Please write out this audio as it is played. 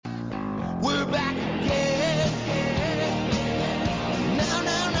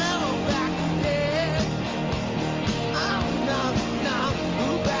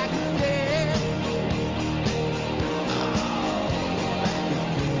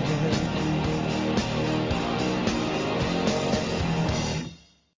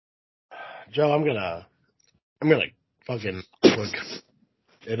Joe, I'm gonna fucking look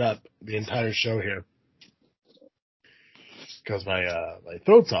it up the entire show here because my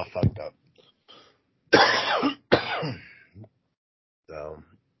throat's all fucked up. So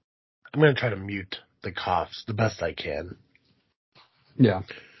I'm gonna try to mute the coughs the best I can. Yeah.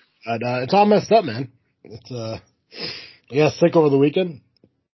 But it's all messed up, man. It's I got sick over the weekend.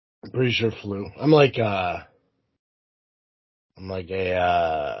 I'm pretty sure flu. I'm like a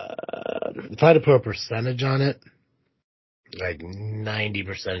if I had to put a percentage on it, like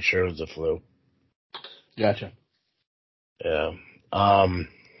 90% sure it was the flu. Gotcha. Yeah.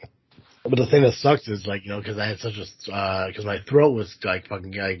 But the thing that sucks is like, because I had such because my throat was like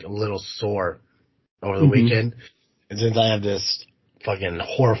fucking like a little sore over the weekend. And since I have this fucking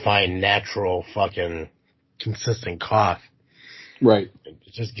horrifying natural fucking consistent cough. Right.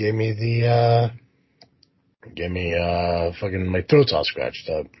 It just gave me fucking my throat's all scratched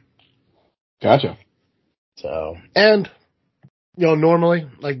up. Gotcha. So, and, normally,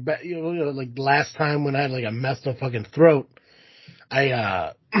 like, like last time when I had like a messed up fucking throat,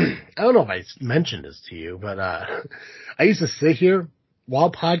 I don't know if I mentioned this to you, but, I used to sit here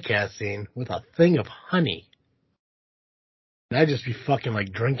while podcasting with a thing of honey. And I'd just be fucking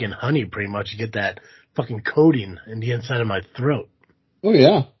like drinking honey pretty much to get that fucking coating in the inside of my throat. Oh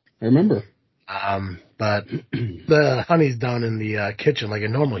yeah, I remember. But the honey's down in the kitchen like a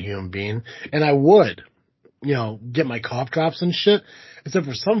normal human being, and I would, get my cough drops and shit, except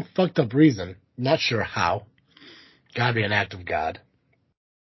for some fucked up reason, not sure how. Gotta be an act of God.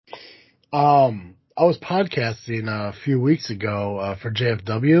 I was podcasting a few weeks ago for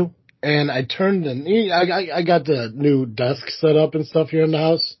JFW, and I turned and I got the new desk set up and stuff here in the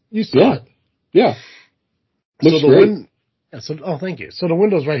house. You saw it. Yeah. Looks great. Oh, thank you. So the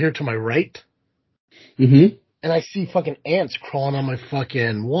window's right here to my right. Mm-hmm. And I see fucking ants crawling on my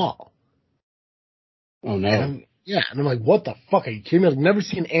fucking wall. Oh no. And I'm like, what the fuck? Are you kidding me? I've never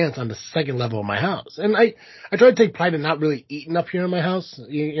seen ants on the second level of my house. And I try to take pride in not really eating up here in my house.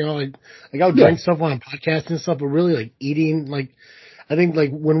 I'll drink stuff while I'm podcasting and stuff, but really like eating, like, I think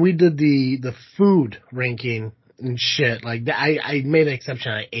like when we did the food ranking and shit, like I made an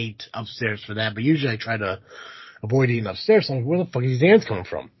exception. I ate upstairs for that, but usually I try to avoid eating upstairs. So I'm like, where the fuck are these ants coming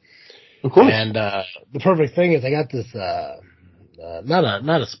from? Of course. And the perfect thing is I got this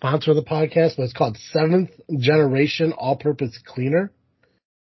not a sponsor of the podcast, but it's called Seventh Generation All-Purpose Cleaner.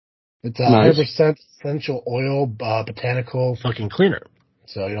 It's a 100% essential oil botanical fucking cleaner.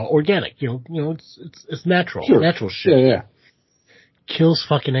 So organic. It's natural, natural shit. Yeah. Kills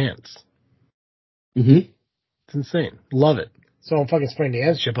fucking ants. Mm-hmm. It's insane. Love it. So I'm fucking spraying the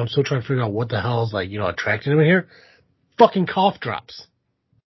ant shit, but I'm still trying to figure out what the hell is attracting them in here. Fucking cough drops.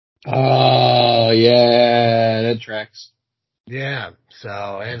 Oh yeah, that tracks. Yeah, so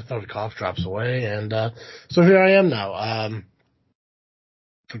I had to throw the cough drops away, and so here I am now.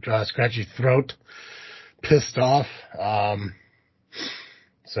 Scratchy throat, pissed off.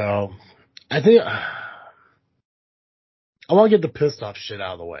 So I think I want to get the pissed off shit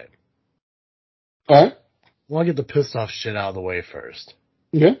out of the way. All right. I want to get the pissed off shit out of the way first.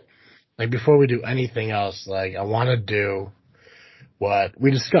 Okay. Like before we do anything else, like I want to do what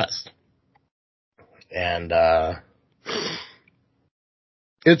we discussed, and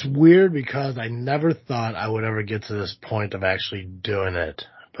it's weird because I never thought I would ever get to this point of actually doing it,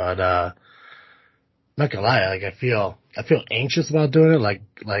 but not gonna lie, like I feel anxious about doing it, like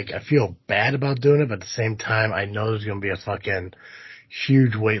I feel bad about doing it, but at the same time I know there's gonna be a fucking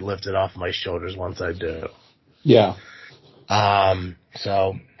huge weight lifted off my shoulders once I do. Yeah.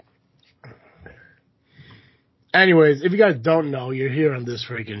 So anyways, if you guys don't know, you're here on this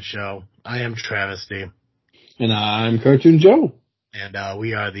freaking show. I am Travesty. And I'm Cartoon Joe. And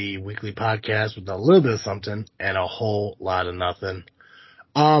we are the weekly podcast with a little bit of something and a whole lot of nothing.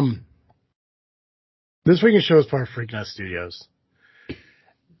 This freaking show is part of Freaking Out Studios.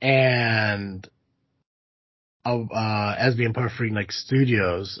 And as being part of Freaking Out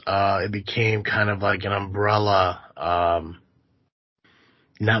Studios, it became kind of like an umbrella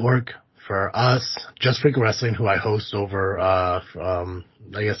network for us, Just Freaking Wrestling, who I host over, I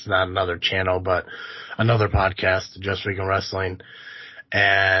guess not another channel, but another podcast, Just Freaking Wrestling.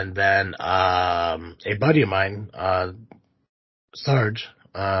 And then a buddy of mine, Sarge,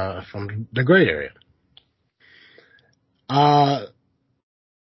 from the Gray Area. About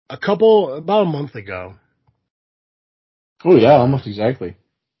a month ago. Oh yeah, almost exactly.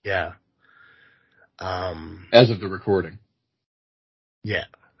 Yeah. As of the recording. Yeah.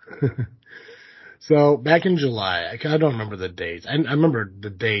 So back in July, I don't remember the dates. I remember the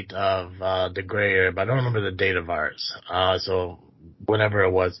date of the Gray Area, but I don't remember the date of ours. So whenever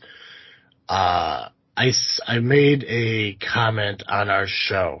it was, I made a comment on our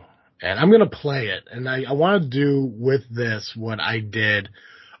show, and I'm going to play it, and I want to do with this what I did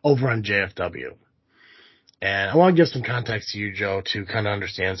over on JFW. And I want to give some context to you, Joe, to kind of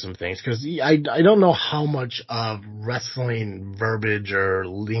understand some things, because I don't know how much of wrestling verbiage or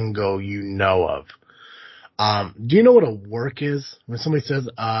lingo you know of. Do you know what a work is? When somebody says,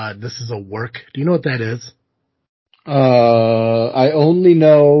 this is a work, do you know what that is? I only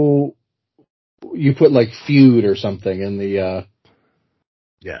know you put like feud or something in the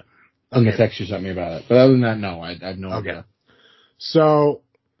Yeah. in the text you sent me about it. But other than that, no, I have no idea. So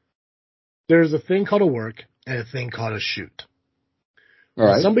there's a thing called a work and a thing called a shoot. All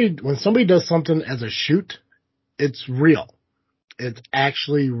right. When somebody does something as a shoot, it's real. It's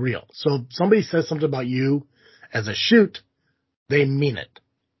actually real. So if somebody says something about you as a shoot, they mean it.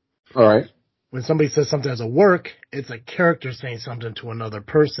 All right. When somebody says something as a work, it's a character saying something to another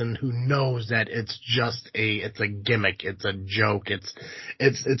person who knows that it's just it's a gimmick, it's a joke, it's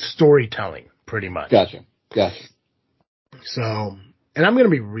storytelling, pretty much. Gotcha. So, and I'm going to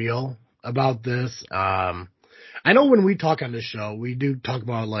be real about this. I know when we talk on this show, we do talk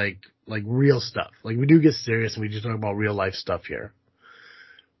about like real stuff. Like we do get serious and we just talk about real life stuff here.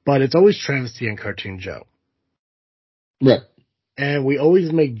 But it's always Travesty and Cartoon Joe. Right. And we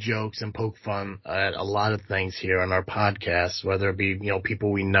always make jokes and poke fun at a lot of things here on our podcast, whether it be,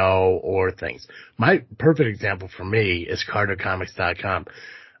 people we know or things. My perfect example for me is CarterComics.com.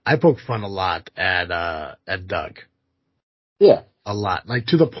 I poke fun a lot at Doug. Yeah. A lot. Like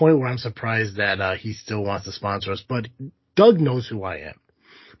to the point where I'm surprised that he still wants to sponsor us. But Doug knows who I am.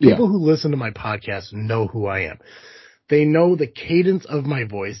 People who listen to my podcast know who I am. They know the cadence of my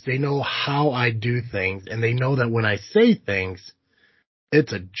voice. They know how I do things. And they know that when I say things,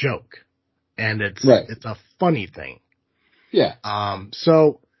 it's a joke. And it's a funny thing. Yeah.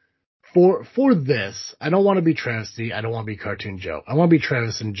 So for this, I don't want to be Travesty. I don't want to be Cartoon Joe. I want to be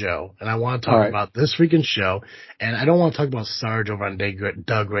Travis and Joe. And I want to talk about this freaking show. And I don't want to talk about Sarge over on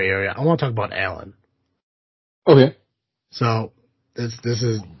Doug Gray area. I want to talk about Alan. Okay. So this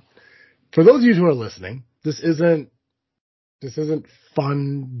is, for those of you who are listening, this isn't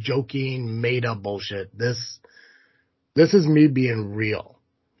fun, joking, made up bullshit. This is me being real.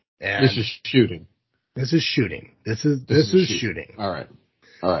 And this is shooting. This is shooting. This is shooting. All right.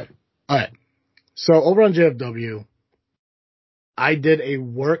 So over on JFW, I did a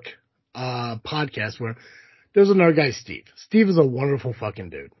work podcast where there's another guy, Steve. Steve is a wonderful fucking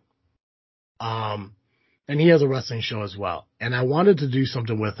dude. And he has a wrestling show as well. And I wanted to do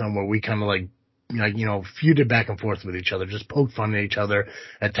something with him where we kind of feuded back and forth with each other, just poked fun at each other,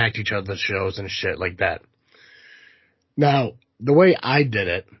 attacked each other's shows and shit like that. Now, the way I did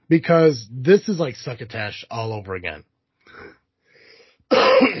it, because this is like Succotash all over again.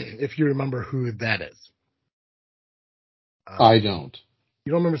 If you remember who that is. I don't.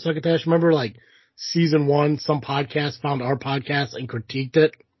 You don't remember Succotash? Remember like season 1, some podcast found our podcast and critiqued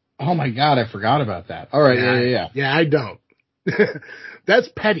it? Oh my God, I forgot about that. All right, yeah. Yeah, I don't. That's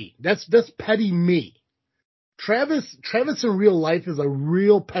petty. That's petty me. Travis in real life is a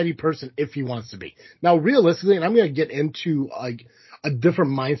real petty person if he wants to be. Now, realistically, and I'm going to get into like a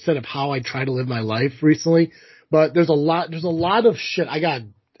different mindset of how I try to live my life recently, but there's a lot of shit I got to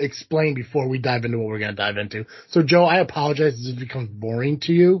explain before we dive into what we're going to dive into. So, Joe, I apologize if this becomes boring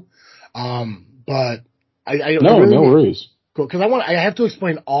to you. But no worries. Cool. Cause I have to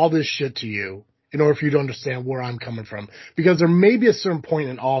explain all this shit to you in order for you to understand where I'm coming from, because there may be a certain point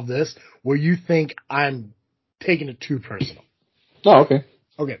in all of this where you think I'm taking it too personal. Oh, okay.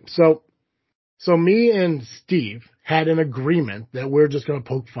 Okay. So me and Steve had an agreement that we're just going to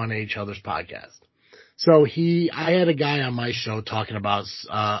poke fun at each other's podcast. So I had a guy on my show talking about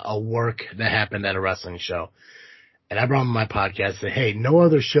a work that happened at a wrestling show. And I brought him on my podcast and said, hey, no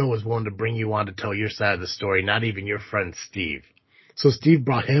other show was willing to bring you on to tell your side of the story, not even your friend Steve. So Steve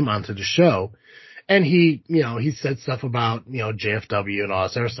brought him onto the show, and he said stuff about, JFW and all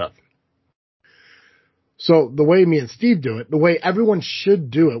this other stuff. So the way me and Steve do it, the way everyone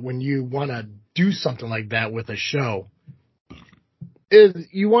should do it when you want to do something like that with a show, is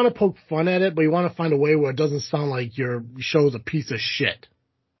you want to poke fun at it, but you want to find a way where it doesn't sound like your show is a piece of shit.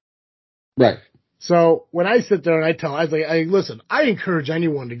 Right. So when I sit there and I was like, listen, I encourage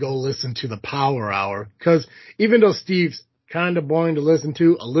anyone to go listen to the Power Hour, because even though Steve's kind of boring to listen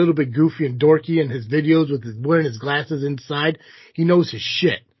to, a little bit goofy and dorky in his videos with wearing his glasses inside, he knows his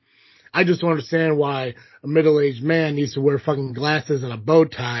shit. I just don't understand why a middle-aged man needs to wear fucking glasses and a bow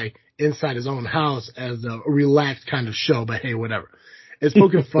tie inside his own house as a relaxed kind of show, but hey, whatever. It's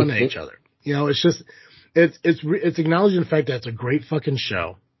poking fun at each other. It's just, it's acknowledging the fact that it's a great fucking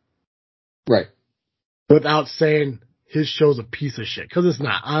show. Right. without saying his show's a piece of shit. Because it's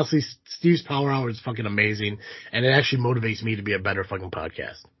not. Honestly, Steve's Power Hour is fucking amazing, and it actually motivates me to be a better fucking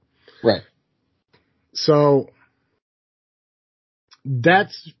podcast. Right. So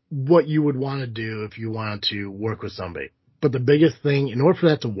that's what you would want to do if you wanted to work with somebody. But the biggest thing, in order for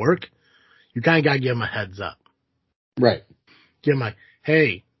that to work, you kind of got to give them a heads up. Right. Give them a,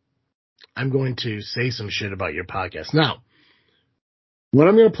 hey, I'm going to say some shit about your podcast. Now, what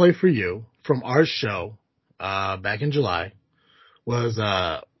I'm going to play for you from our show back in July was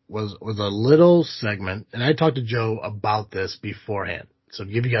a little segment, and I talked to Joe about this beforehand. So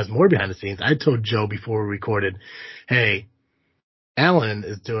to give you guys more behind the scenes, I told Joe before we recorded, hey, Alan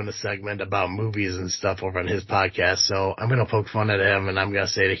is doing a segment about movies and stuff over on his podcast, so I'm going to poke fun at him, and I'm going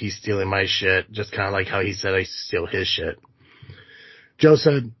to say that he's stealing my shit, just kind of like how he said I steal his shit. Joe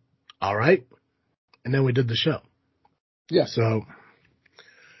said, all right, and then we did the show. Yeah. So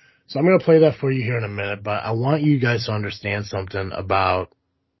I'm going to play that for you here in a minute, but I want you guys to understand something about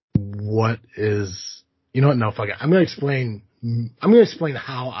what is, you know what, no, fuck it. I'm going to explain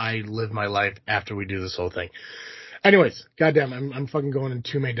how I live my life after we do this whole thing. Anyways, goddamn, I'm fucking going in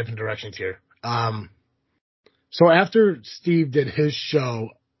too many different directions here. So after Steve did his show,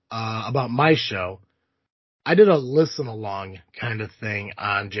 about my show, I did a listen along kind of thing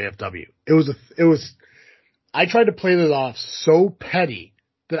on JFW. I tried to play this off so petty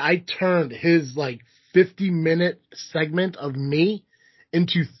that I turned his like 50-minute segment of me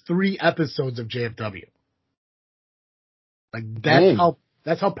into 3 episodes of JFW. Like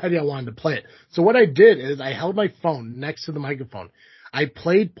that's how petty I wanted to play it. So what I did is I held my phone next to the microphone. I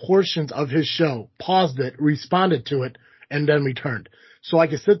played portions of his show, paused it, responded to it, and then returned. So I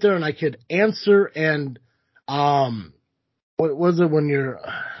could sit there and I could answer and, what was it when you're,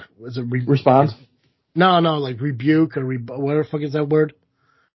 was it Respond? No, like rebuke or whatever the fuck is that word?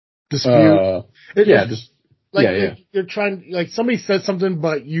 Dispute. You're trying, like somebody said something,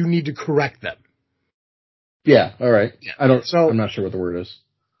 but you need to correct them. Yeah, all right. Yeah. I'm not sure what the word is.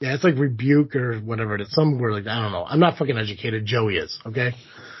 Yeah, it's like rebuke or whatever it is. Some word like that. I don't know. I'm not fucking educated. Joey is, okay?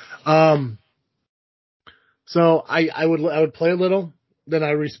 So I would play a little, then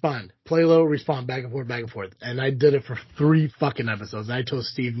I respond. Play a little, respond, back and forth. And I did it for 3 fucking episodes. And I told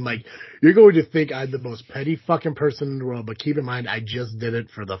Steve, I'm like, you're going to think I'm the most petty fucking person in the world, but keep in mind, I just did it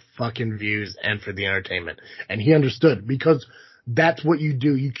for the fucking views and for the entertainment. And he understood, because that's what you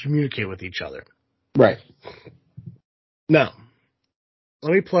do. You communicate with each other. Right. Now,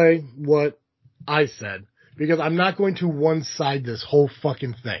 let me play what I said, because I'm not going to one-side this whole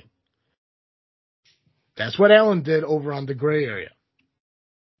fucking thing. That's what Alan did over on the gray area.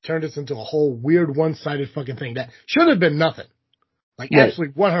 Turned this into a whole weird one-sided fucking thing that should have been nothing. Like, right.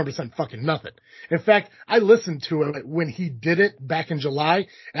 Absolutely 100% fucking nothing. In fact, I listened to it when he did it back in July,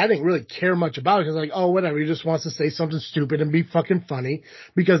 and I didn't really care much about it, because like, oh, whatever, he just wants to say something stupid and be fucking funny,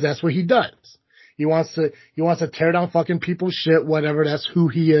 because that's what he does. He wants to tear down fucking people's shit, whatever, that's who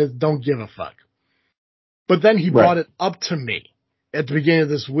he is, don't give a fuck. But then he brought it up to me at the beginning of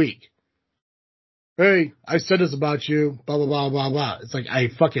this week. Hey, I said this about you, blah, blah, blah, blah, blah. It's like, I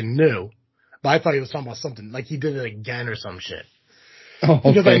fucking knew, but I thought he was talking about something, like he did it again or some shit. Oh,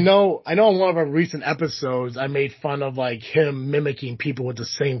 okay. Because I know in one of our recent episodes, I made fun of like him mimicking people with the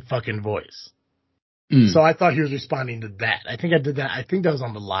same fucking voice. So I thought he was responding to that. I think I did that. I think that was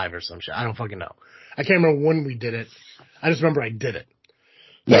on the live or some shit. I don't fucking know. I can't remember when we did it. I just remember I did it.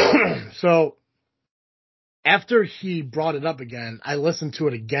 Yeah. So after he brought it up again, I listened to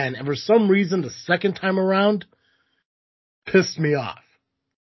it again, and for some reason, the second time around pissed me off.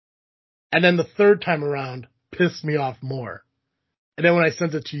 And then the third time around pissed me off more. And then when I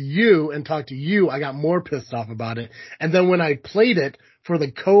sent it to you and talked to you, I got more pissed off about it. And then when I played it for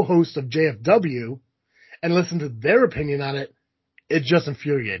the co-host of JFW and listened to their opinion on it, it just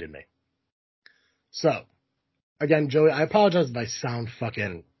infuriated me. So, again, Joey, I apologize if I sound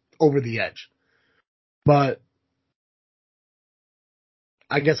fucking over the edge. But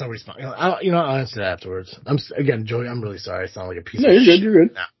I guess I'll respond. I'll answer that afterwards. Again, Joey, I'm really sorry. I sound like a piece of shit. No, you're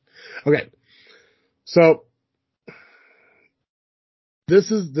good. No. Okay. So,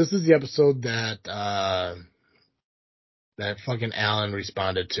 this is the episode that fucking Alan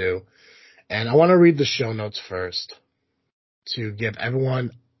responded to. And I want to read the show notes first to give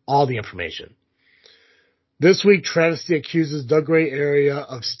everyone all the information. This week, Travesty accuses Doug Gray Area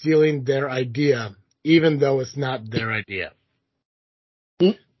of stealing their idea, even though it's not their idea.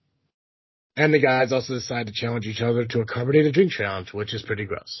 And the guys also decide to challenge each other to a carbonated drink challenge, which is pretty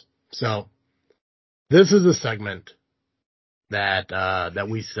gross. So, this is a segment that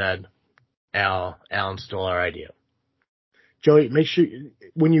we said Alan stole our idea. Joey, make sure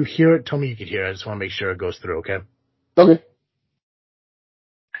when you hear it, tell me you can hear it. I just want to make sure it goes through, okay? Okay.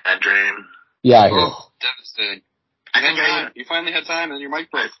 That dream. Yeah, I hear it. Devastating. You finally had time and your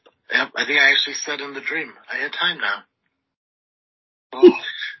mic broke. I think I actually said in the dream, I had time now. Oh.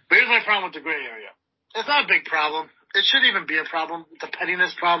 But here's my problem with the gray area. It's not a big problem. It shouldn't even be a problem. It's a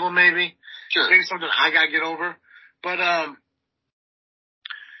pettiness problem, maybe. Sure. Maybe something I gotta get over. But,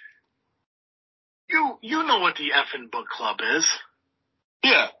 you know what the effing book club is.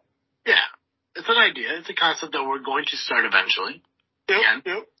 Yeah. Yeah. It's an idea. It's a concept that we're going to start eventually. Yep.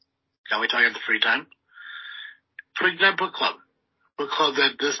 Can we talk at the free time? Freaknet Book Club. Book club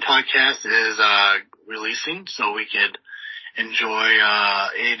that this podcast is, releasing so we could enjoy,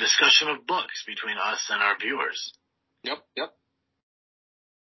 a discussion of books between us and our viewers. Yep.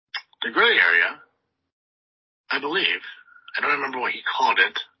 The gray area, I believe, I don't remember what he called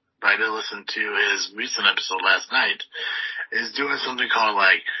it, but I did listen to his recent episode last night, is doing something called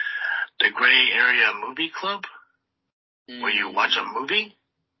like the Gray Area Movie Club, where you watch a movie.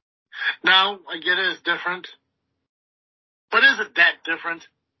 Now, I get it, it's different, but is it that different?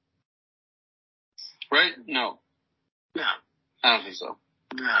 Right? No. No. I don't think so.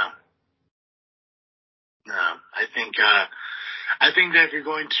 No. I think that if you're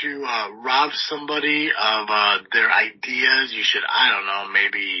going to rob somebody of their ideas, you should, I don't know,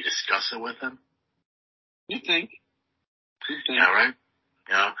 maybe discuss it with them. You think? Yeah, right?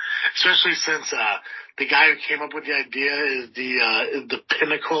 You know, especially since the guy who came up with the idea is the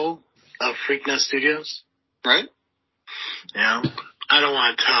pinnacle of Freaknet Studios. Right? You know, I don't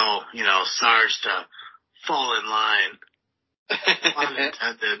want to tell, Sarge to fall in line.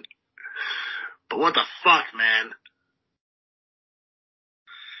 Unintended. But what the fuck, man?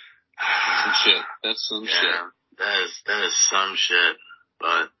 Some shit. That's some shit. That is some shit.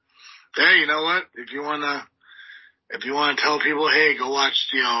 But hey, you know what? If you wanna tell people, hey, go watch,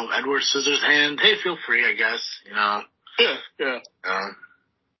 Edward Scissorhands, hey, feel free, I guess, Yeah.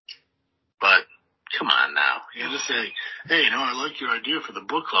 But come on now. You just say, hey, I like your idea for the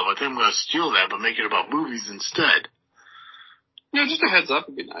book club. I think I'm gonna steal that, but make it about movies instead. Yeah, just a heads up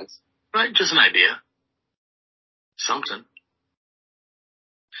would be nice. Right? Just an idea. Something.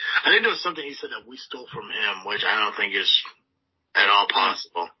 I think there was something he said that we stole from him, which I don't think is at all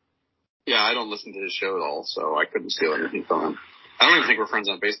possible. Yeah, I don't listen to his show at all, so I couldn't steal anything from him. I don't even think we're friends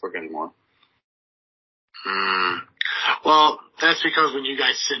on Facebook anymore. Well, that's because when you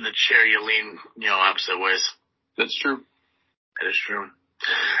guys sit in the chair, you lean, opposite ways. That's true. That is true.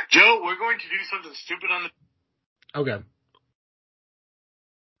 Joe, we're going to do something stupid on the... Okay.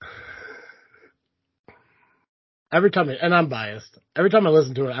 Every time, and I'm biased, every time I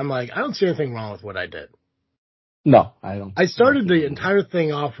listen to it, I'm like, I don't see anything wrong with what I did. No, I don't. I started the entire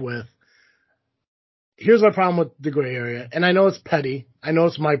thing off with, here's my problem with the gray area, and I know it's petty. I know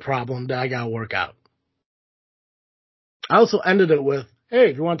it's my problem that I gotta work out. I also ended it with,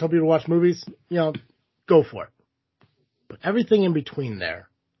 hey, if you want to tell people to watch movies, go for it. But everything in between there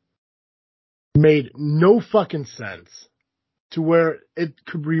made no fucking sense to where it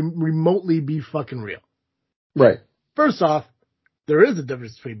could remotely be fucking real. Right. First off, there is a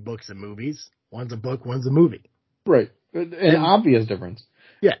difference between books and movies. One's a book, one's a movie. Right. An obvious difference.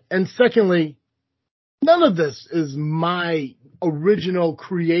 Yeah. And secondly, none of this is my original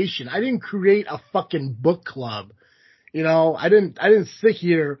creation. I didn't create a fucking book club. I didn't sit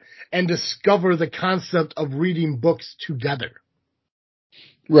here and discover the concept of reading books together.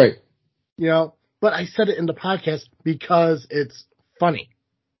 Right. But I said it in the podcast because it's funny.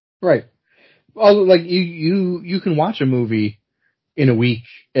 Right. Also, like you can watch a movie in a week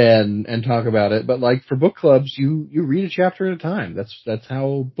and talk about it, but like for book clubs, you read a chapter at a time. That's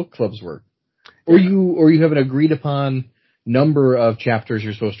how book clubs work. Or you have an agreed upon number of chapters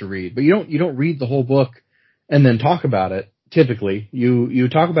you're supposed to read, but you don't read the whole book and then talk about it. Typically, you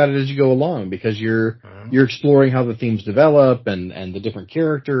talk about it as you go along because you're exploring how the themes develop and the different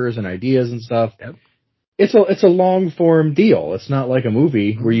characters and ideas and stuff. Yep. It's a long form deal. It's not like a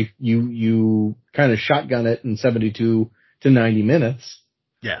movie where you kind of shotgun it in 72 to 90 minutes.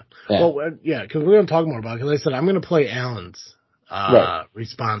 Yeah. Well, yeah, because we're going to talk more about it. Because I said I'm going to play Alan's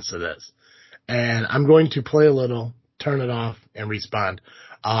response to this, and I'm going to play a little, turn it off, and respond.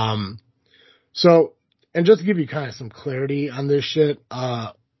 So, and just to give you kind of some clarity on this shit,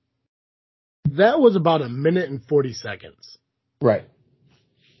 that was about 1 minute and 40 seconds. Right.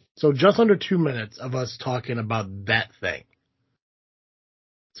 So just under 2 minutes of us talking about that thing.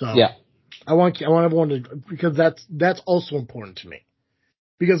 So yeah. I want everyone to, because that's also important to me.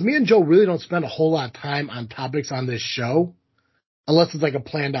 Because me and Joe really don't spend a whole lot of time on topics on this show unless it's like a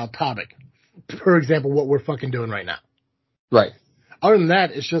planned out topic. For example, what we're fucking doing right now. Right. Other than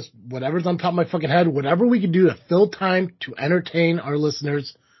that, it's just whatever's on top of my fucking head, whatever we can do to fill time to entertain our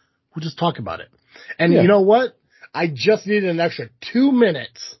listeners, we'll just talk about it. And you know what? I just needed an extra 2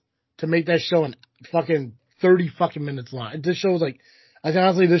 minutes to make that show an fucking 30 fucking minutes long. This show was like, I think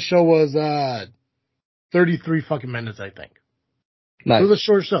honestly this show was 33 fucking minutes, I think. Nice. It was a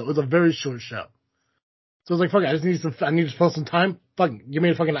short show. It was a very short show. So I was like, fuck it, I need to fill some time. Fuck, give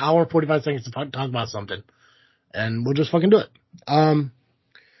me a fucking hour, 45 seconds to talk about something. And we'll just fucking do it.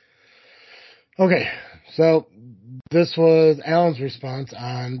 Okay, so this was Alan's response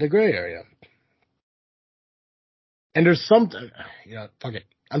on the gray area. And there's something, fuck it.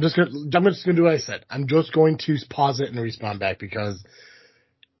 I'm just gonna do what I said. I'm just going to pause it and respond back because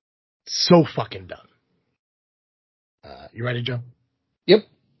it's so fucking dumb. You ready, Joe? Yep.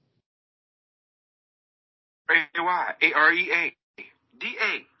 AREA.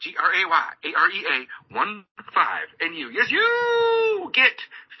 DAGRAYAREA 15 and you. Yes, you get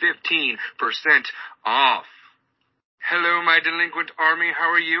 15% off. Hello, my delinquent army.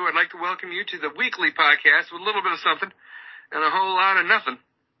 How are you? I'd like to welcome you to the weekly podcast with a little bit of something and a whole lot of nothing.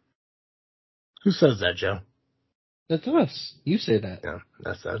 Who says that, Joe? That's us. You say that. Yeah,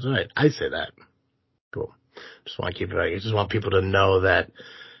 that's right. I say that. Cool. Just want to keep it right. I just want people to know that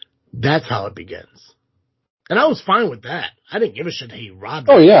that's how it begins. And I was fine with that. I didn't give a shit that he robbed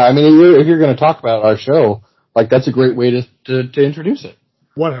me. Oh, yeah. I mean, if you're going to talk about our show, like, that's a great way to introduce it.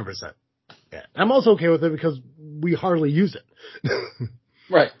 100%. Yeah. I'm also okay with it because we hardly use it.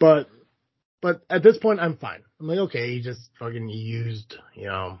 Right. But at this point, I'm fine. I'm like, okay, he just fucking used,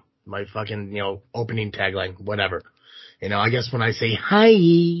 my fucking, opening tagline, whatever. I guess when I say hi,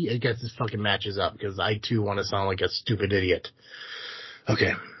 I guess this fucking matches up because I too want to sound like a stupid idiot.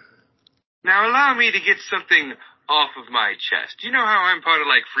 Okay. Now allow me to get something off of my chest. You know how I'm part of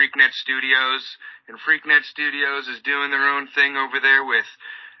like Freaknet Studios, and Freaknet Studios is doing their own thing over there with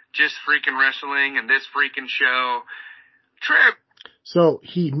Just Freaking Wrestling and this freaking show. Trip. So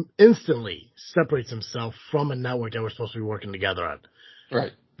he instantly separates himself from a network that we're supposed to be working together on.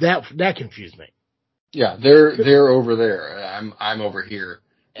 Right. That confused me. Yeah, they're over there. I'm over here,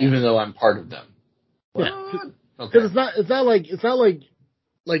 even though I'm part of them. What? Yeah. Because Okay. it's not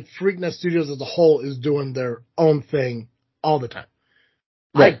like Freaknet Studios as a whole is doing their own thing all the time.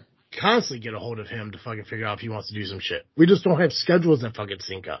 Right. I constantly get a hold of him to fucking figure out if he wants to do some shit. We just don't have schedules that fucking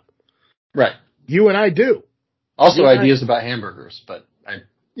sync up. Right. You and I do. Also, ideas about hamburgers, but I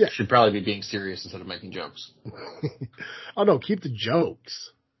Yeah. should probably be being serious instead of making jokes. Oh no, keep the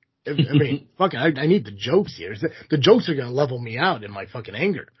jokes. I mean, fuck it, I need the jokes here. The jokes are gonna level me out in my fucking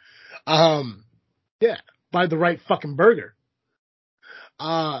anger. Yeah, buy the right fucking burger.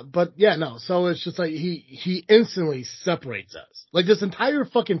 But yeah, no. So it's just like he instantly separates us. Like this entire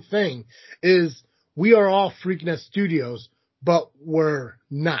fucking thing is we are all Freaknet Studios, but we're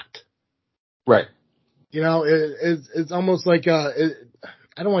not. Right. It's almost like I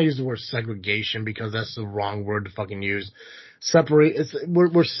don't want to use the word segregation because that's the wrong word to fucking use. Separate.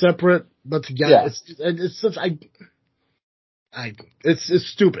 We're separate but together. Yeah. It's such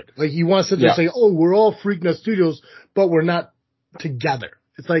it's stupid. Like you want to sit there and say, oh, we're all Freaknet Studios, but we're not together.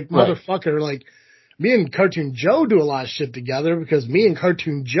 It's like motherfucker. Like me and Cartoon Joe do a lot of shit together because me and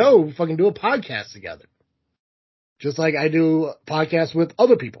Cartoon Joe fucking do a podcast together. Just like I do a podcast with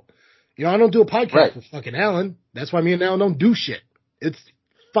other people. I don't do a podcast with fucking Alan. That's why me and Alan don't do shit. It's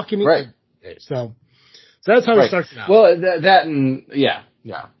fucking right. So that's how it starts out. Well, that and yeah.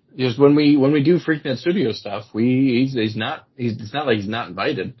 Just when we do Freaknet Studio stuff, it's not like he's not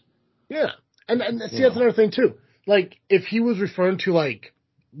invited. Yeah, and see that's another thing too. Like if he was referring to like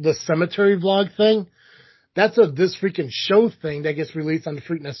the cemetery vlog thing, that's this freaking show thing that gets released on the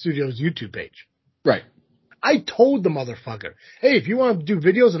Freaknet Studios YouTube page. Right. I told the motherfucker, hey, if you want to do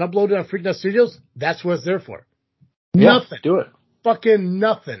videos and upload it on Freaknet Studios, that's what it's there for. Yeah, nothing. Do it. Fucking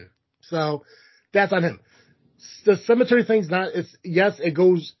nothing. So that's on him. The cemetery thing's not.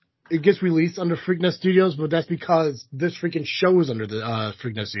 It gets released under Freaknet Studios, but that's because this freaking show is under the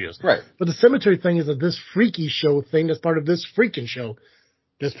Freaknet Studios. Right. But the cemetery thing is this freaky show thing that's part of this freaking show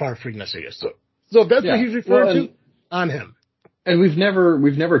that's part of Freaknet Studios. So if that's what he's referring to, on him. And we've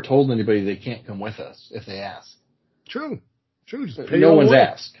never told anybody they can't come with us if they ask. True. Just no one's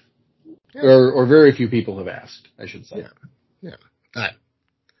asked. Yeah. Or very few people have asked, I should say. Yeah. All right.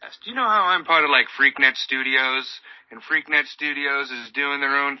 Do you know how I'm part of like Freaknet Studios, and Freaknet Studios is doing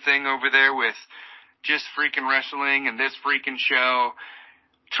their own thing over there with Just Freaking Wrestling and this freaking show?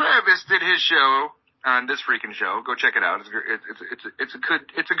 Travis did his show on this freaking show. Go check it out. It's a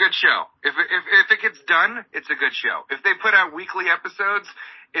good show. If it gets done, it's a good show. If they put out weekly episodes,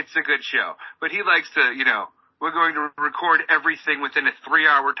 it's a good show. But he likes to, we're going to record everything within a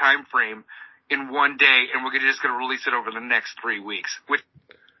 3-hour time frame in one day, and we're just going to release it over the next 3 weeks.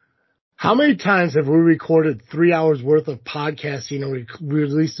 How many times have we recorded 3 hours worth of podcasting and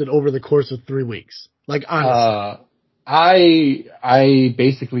released it over the course of 3 weeks? Like, honestly. I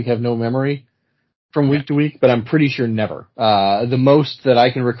basically have no memory from week to week, but I'm pretty sure never. The most that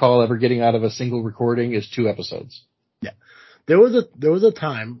I can recall ever getting out of a single recording is 2 episodes. Yeah. There was a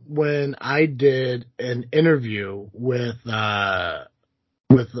time when I did an interview with Briggs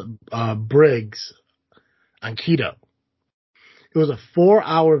on Keto. It was a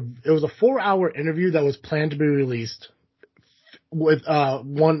 4-hour interview that was planned to be released with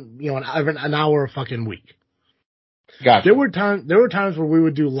an hour a fucking week. Gotcha. There were times where we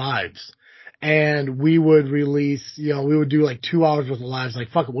would do lives and we would release, we would do like 2 hours worth of lives, like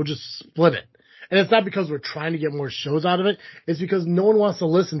fuck it, we'll just split it. And it's not because we're trying to get more shows out of it, it's because no one wants to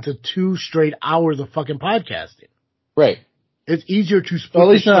listen to 2 straight hours of fucking podcasting. Right. It's easier to split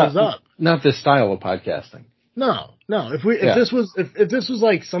the shows up. Not this style of podcasting. No. If this was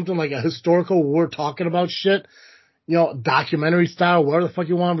like something like a historical, we're talking about shit, documentary style, whatever the fuck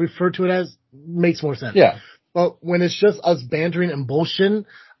you want to refer to it as, makes more sense. Yeah. But when it's just us bantering and bullshitting,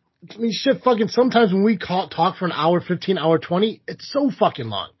 I mean, shit, fucking sometimes when we talk for an hour, 15, hour 20, it's so fucking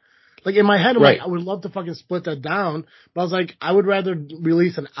long. Like in my head, I'm like, I would love to fucking split that down, but I was like, I would rather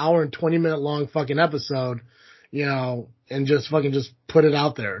release an hour and 20-minute long fucking episode, and just put it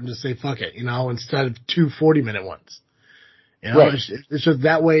out there and just say fuck it, instead of 2 40-minute ones. It's just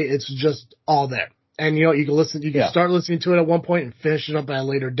that way. It's just all there, and you can start listening to it at one point and finish it up at a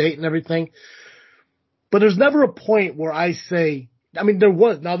later date and everything. But there's never a point where I say, I mean, there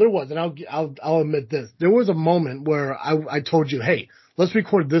was, and I'll admit this. There was a moment where I told you, hey, let's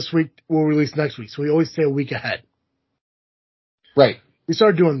record this week, we'll release next week. So we always say a week ahead. Right. We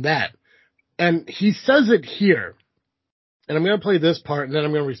started doing that. And he says it here, and I'm going to play this part and then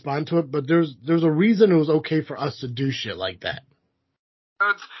I'm going to respond to it, but there's a reason it was okay for us to do shit like that.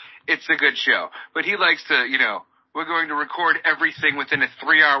 It's a good show. But he likes to, we're going to record everything within a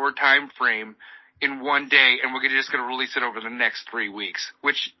 3-hour time frame in one day, and we're just going to release it over the next 3 weeks,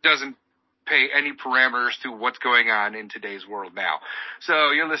 which doesn't pay any parameters to what's going on in today's world now.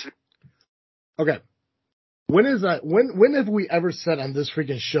 So you're listening. Okay. When have we ever said on this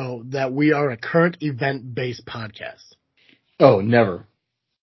freaking show that we are a current event-based podcast? Oh, never.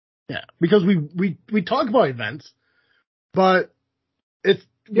 Yeah, because we talk about events, but we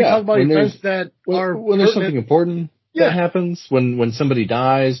talk about events that are when there's something important that happens, when somebody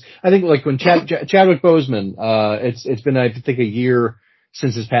dies. I think like when Chadwick Boseman, it's been I think a year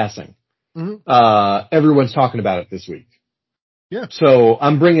since his passing. Mm-hmm. Everyone's talking about it this week. Yeah. So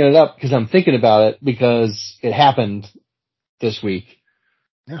I'm bringing it up because I'm thinking about it because it happened this week.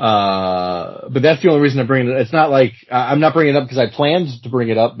 Yeah. But that's the only reason I'm bringing it. It's not like I'm not bringing it up because I planned to bring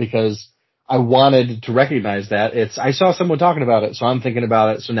it up because I wanted to recognize that. I saw someone talking about it, so I'm thinking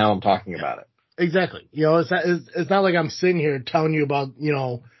about it. So now I'm talking about it. Exactly. It's not like I'm sitting here telling you about,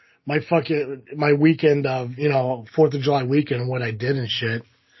 my weekend of, 4th of July weekend and what I did and shit.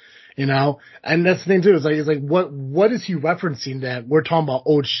 And that's the thing too. It's like, what is he referencing that we're talking about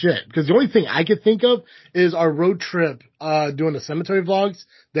old shit? Because the only thing I could think of is our road trip, doing the cemetery vlogs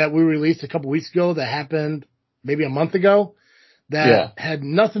that we released a couple weeks ago that happened maybe a month ago that had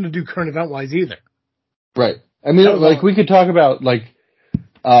nothing to do current event wise either. Right. I mean, like we could talk about like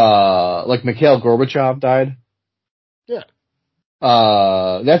Mikhail Gorbachev died. Yeah.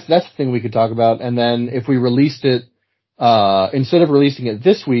 That's the thing we could talk about. And then if we released it, instead of releasing it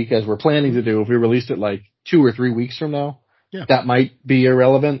this week, as we're planning to do, if we released it like 2 or 3 weeks from now, that might be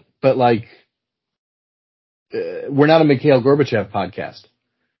irrelevant. But like, we're not a Mikhail Gorbachev podcast.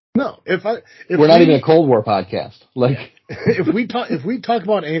 No, we're not even a Cold War podcast. Like, if we talk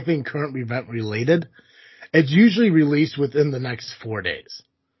about anything current event related, it's usually released within the next 4 days.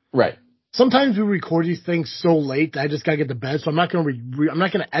 Right. Sometimes we record these things so late that I just gotta get to bed, so I'm not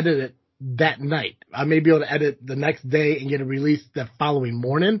gonna edit it that night. I may be able to edit the next day and get it released the following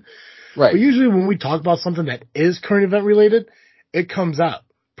morning. Right. But usually when we talk about something that is current event related, it comes out.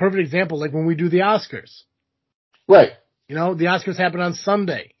 Perfect example, like when we do the Oscars. Right. The Oscars happen on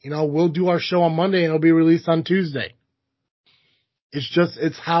Sunday. We'll do our show on Monday and it'll be released on Tuesday.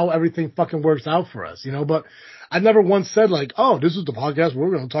 It's how everything fucking works out for us, but I've never once said like, oh, this is the podcast where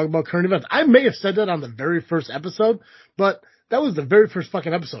we're going to talk about current events. I may have said that on the very first episode, but that was the very first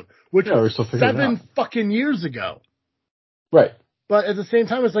fucking episode, which was 7 fucking years ago. Right. But at the same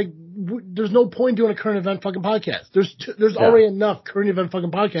time, it's like, there's no point doing a current event fucking podcast. There's already enough current event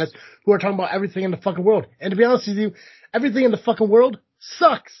fucking podcasts who are talking about everything in the fucking world. And to be honest with you, everything in the fucking world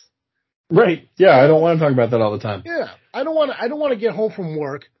sucks. Right. Yeah, I don't want to talk about that all the time. Yeah, I don't want to get home from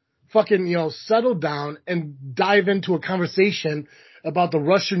work, fucking, settle down and dive into a conversation about the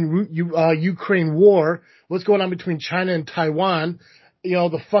Russian Ukraine war, what's going on between China and Taiwan,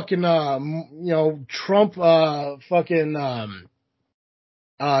 the fucking Trump fucking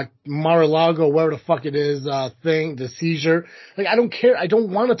Mar-a-Lago, whatever the fuck it is, thing, the seizure. Like, I don't care. I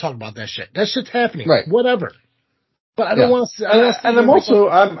don't want to talk about that shit. That shit's happening. Right. Whatever. But I don't want to. And I'm also,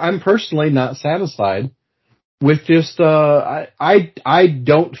 I'm personally not satisfied with just, I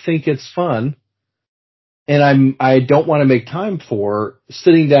don't think it's fun, and I don't want to make time for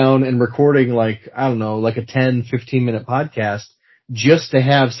sitting down and recording like a 10, 15-minute podcast just to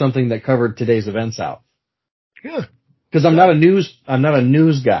have something that covered today's events out. Yeah. Because I'm not a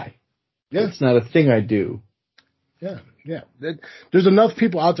news guy. Yeah. It's not a thing I do. Yeah. Yeah. There's enough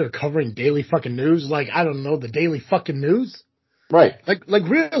people out there covering daily fucking news, like, I don't know, the daily fucking news. Right. Like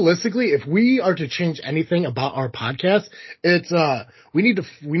realistically, if we are to change anything about our podcast, it's we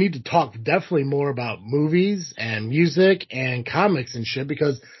need to talk definitely more about movies and music and comics and shit,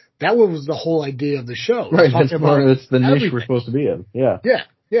 because that was the whole idea of the show. Right. It's the niche everything. we're supposed to be in. Yeah. Yeah.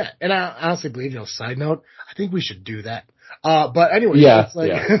 Yeah. And I honestly believe, side note, I think we should do that. But anyway, yeah, it's like,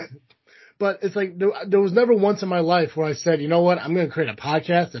 yeah. But it's like, there was never once in my life where I said, you know what, I'm going to create a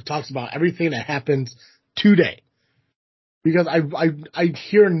podcast that talks about everything that happens today. Because I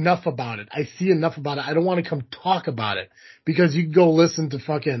hear enough about it. I see enough about it. I don't want to come talk about it. Because you can go listen to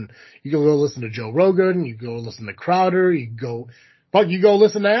Joe Rogan, you go listen to Crowder, you go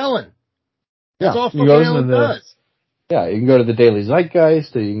listen to Alan. That's all fucking Alan does. Yeah, you can go to the Daily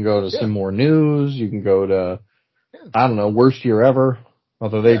Zeitgeist, or you can go to some more news, you can go to, I don't know, Worst Year Ever,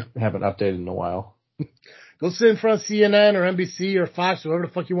 although they haven't updated in a while. Go sit in front of CNN or NBC or Fox, whatever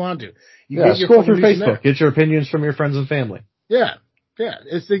the fuck you want to. Scroll through Facebook. Get your opinions from your friends and family. Yeah. Yeah.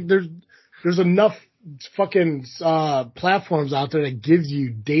 It's like there's enough fucking platforms out there that gives you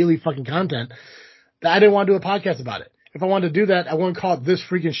daily fucking content that I didn't want to do a podcast about it. If I wanted to do that, I wouldn't call it This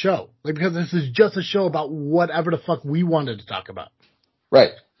Freaking Show. Like, because this is just a show about whatever the fuck we wanted to talk about.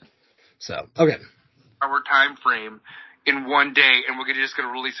 Right. So, okay. Our time frame in one day, and we're just going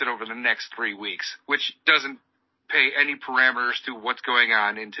to release it over the next 3 weeks, which doesn't pay any parameters to what's going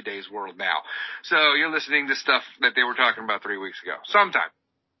on in today's world now. So you're listening to stuff that they were talking about 3 weeks ago. Sometime.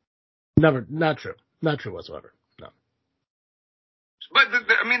 Never, not true. Not true whatsoever. No. But,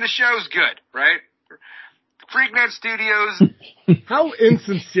 the show's good, right? Freaknet Studios. How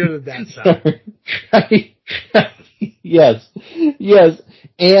insincere did that sound? Yes. Yes.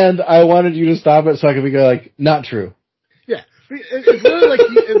 And I wanted you to stop it so I could be like, not true. Yeah. It's literally like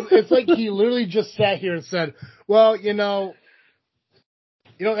it's like he literally just sat here and said, well, that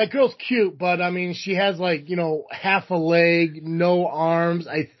girl's cute, but she has half a leg, no arms.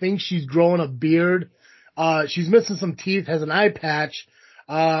 I think she's growing a beard. She's missing some teeth, has an eye patch.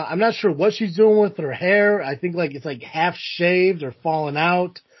 I'm not sure what she's doing with her hair. I think it's half shaved or fallen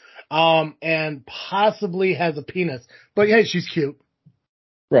out. And possibly has a penis. But hey, she's cute.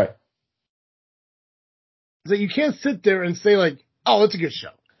 Right. So you can't sit there and say oh, it's a good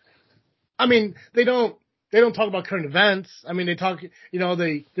show. They don't talk about current events. They talk,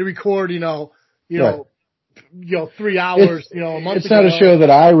 they record, right. 3 hours, a month It's ago. not a show that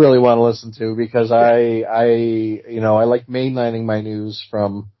I really want to listen to, because I like mainlining my news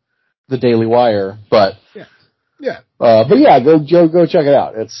from the Daily Wire, but but yeah, go check it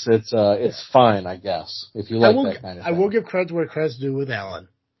out. It's fine, I guess, if you like that kind of thing. I will give credit where credit's due with Alan.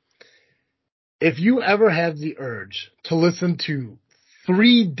 If you ever have the urge to listen to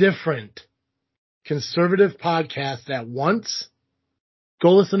 3 different conservative podcasts at once,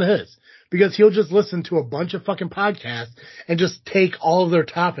 go listen to his. Because he'll just listen to a bunch of fucking podcasts and just take all of their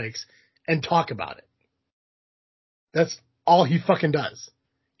topics and talk about it. That's all he fucking does.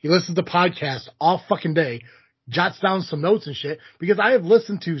 He listens to podcasts all fucking day, jots down some notes and shit, because I have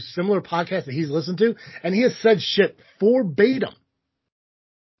listened to similar podcasts that he's listened to, and he has said shit verbatim.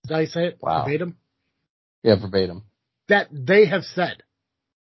 Is that how you say it? Wow. Verbatim? Yeah, verbatim. That they have said.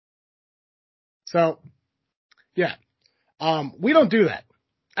 So, yeah. We don't do that.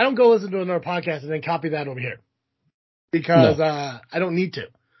 I don't go listen to another podcast and then copy that over here. Because, I don't need to.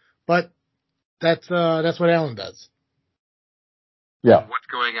 But that's what Alan does. Yeah. What's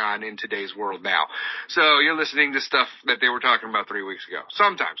going on in today's world now. So you're listening to stuff that they were talking about 3 weeks ago.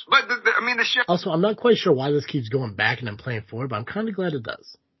 Sometimes. But, the show... Also, I'm not quite sure why this keeps going back and I'm playing forward, but I'm kind of glad it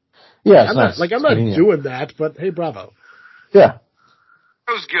does. Yeah, I'm not doing that, but hey, bravo. Yeah.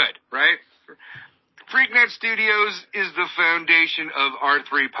 It was good, right? Freaknet Studios is the foundation of our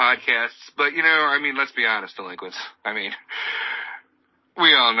 3 podcasts, but let's be honest, delinquents.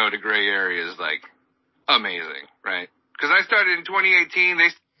 we all know the gray area is like amazing, right? Because I started in 2018.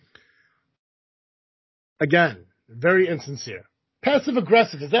 Again, very insincere. Passive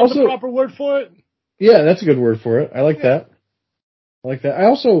aggressive. Is that the proper word for it? Yeah, that's a good word for it. I like that. I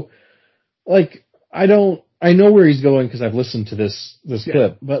also, like, I know where he's going because I've listened to this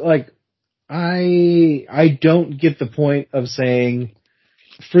clip, but like, I don't get the point of saying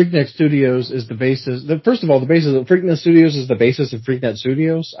Freaknet Studios is the basis. First of all, the basis of Freaknet Studios is the basis of Freaknet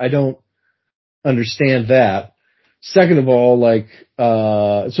Studios. I don't understand that. Second of all, like,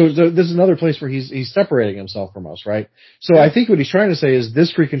 so this is another place where he's separating himself from us, right? So I think what he's trying to say is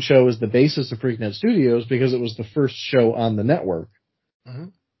this freaking show is the basis of Freaknet Studios because it was the first show on the network. Mm-hmm.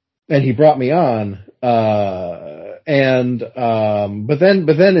 And he brought me on, but then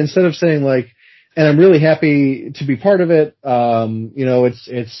instead of saying like, and I'm really happy to be part of it, you know,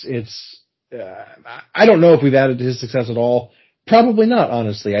 I don't know if we've added to his success at all. Probably not,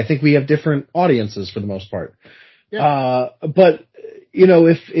 honestly. I think we have different audiences for the most part. Yeah. But you know,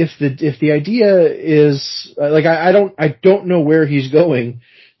 if the idea is like, I don't know where he's going,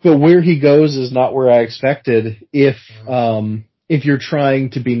 but where he goes is not where I expected. If you're trying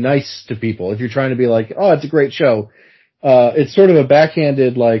to be nice to people, if you're trying to be like, oh, it's a great show, it's sort of a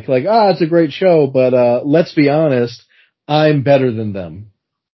backhanded it's a great show, but let's be honest, I'm better than them.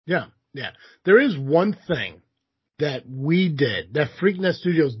 Yeah, yeah. There is one thing that Freaknet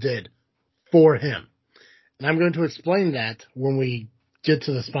Studios did for him, and I'm going to explain that when we get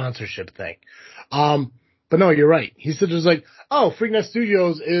to the sponsorship thing. But no, you're right. He said there's like, oh, Freaknet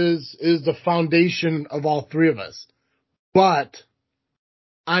Studios is the foundation of all three of us. But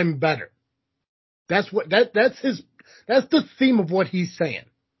I'm better. That's the theme of what he's saying.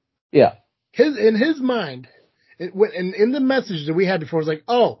 Yeah. In his mind, in the message that we had before, it was like,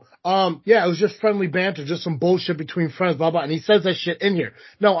 it was just friendly banter, just some bullshit between friends, blah, blah. And he says that shit in here.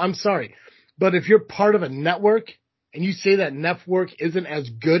 No, I'm sorry. But if you're part of a network and you say that network isn't as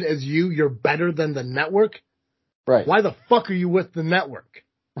good as you're better than the network. Right. Why the fuck are you with the network?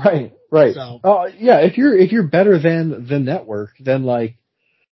 Right. So, if you're better than the network, then like,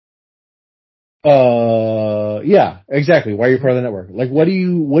 yeah, exactly. Why are you part of the network? Like, what do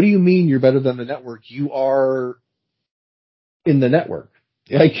you mean you're better than the network? You are in the network.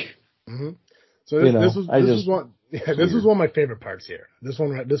 Like, mm-hmm. So this was one of my favorite parts here. This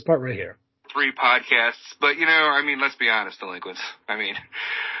part right here. 3 podcasts, but you know, I mean, let's be honest, delinquents. I mean,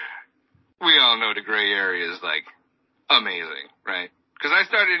 we all know the gray area is like amazing, right? Because I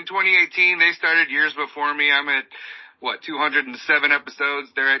started in 2018. They started years before me. I'm at, 207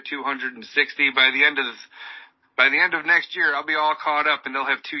 episodes. They're at 260. By the end of next year, I'll be all caught up, and they'll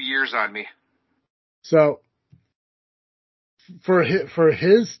have 2 years on me. So, for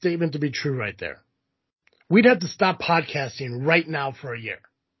his statement to be true right there, we'd have to stop podcasting right now for a year.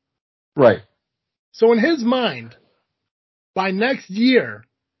 Right. So in his mind, by next year,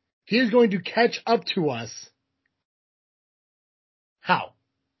 he is going to catch up to us. How?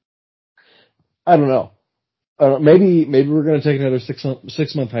 I don't know. Maybe we're going to take another 6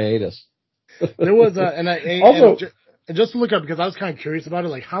 month hiatus. There was and just to look up, because I was kind of curious about it.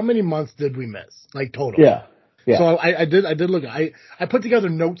 Like, how many months did we miss? Like, total. Yeah. So I did look. I put together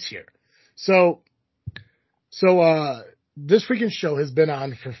notes here. So this freaking show has been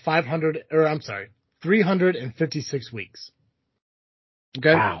on for 356 weeks.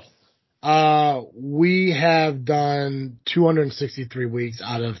 Okay. Wow. We have done 263 weeks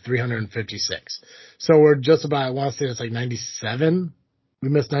out of 356. So we're just about, I want to say it's like 97. We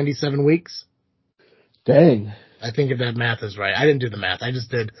missed 97 weeks. Dang. I think if that math is right. I didn't do the math. I just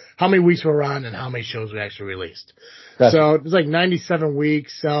did how many weeks we were on and how many shows we actually released. Gotcha. So it's like 97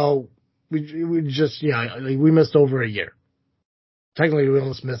 weeks. So we just, we missed over a year. Technically, we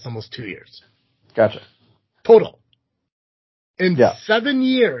almost missed almost 2 years. Gotcha. Total. In 7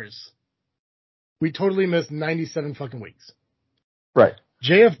 years, we totally missed 97 fucking weeks. Right.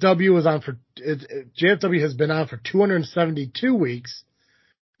 JFW has been on for 272 weeks.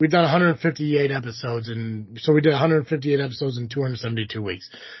 We've done 158 episodes, and so we did 158 episodes in 272 weeks.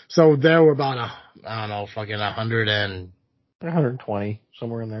 So there were about 120,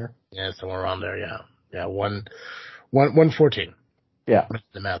 somewhere in there. Yeah, somewhere around there. Yeah, 114. Yeah,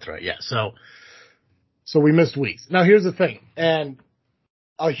 the math right. Yeah, so we missed weeks. Now here's the thing, and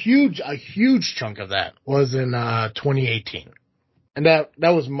a huge chunk of that was in 2018, and that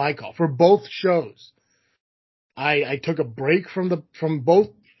was my call for both shows. I took a break from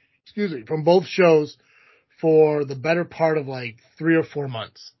both shows for the better part of like 3 or 4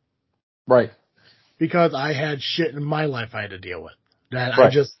 months. Right. Because I had shit in my life I had to deal with that.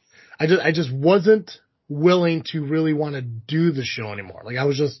 Right. I just wasn't willing to really want to do the show anymore. Like I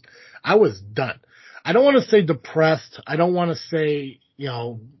was done. I don't want to say depressed. I don't want to say,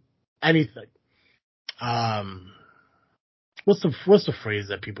 anything. What's the phrase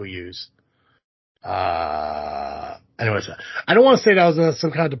that people use? Anyways, I don't want to say that I was in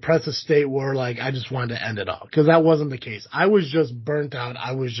some kind of depressive state where like I just wanted to end it all, because that wasn't the case. I was just burnt out.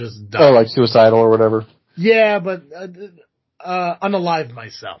 I was just done. Oh, like suicidal or whatever. Yeah, but unalive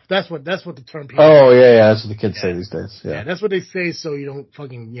myself. That's what the term people. Oh yeah, that's what the kids say these days. Yeah, that's what they say, so you don't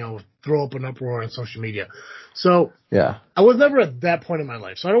fucking throw up an uproar on social media. So yeah, I was never at that point in my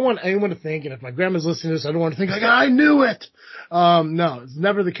life, so I don't want anyone to think. And if my grandma's listening to this, I don't want to think like I knew it. No, it's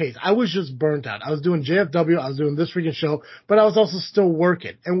never the case. I was just burnt out. I was doing JFW, I was doing this freaking show, but I was also still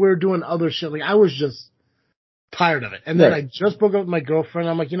working, and we were doing other shit. Like I was just tired of it. And then I just broke up with my girlfriend.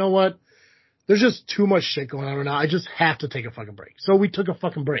 I'm like, you know what? There's just too much shit going on right now. I just have to take a fucking break. So we took a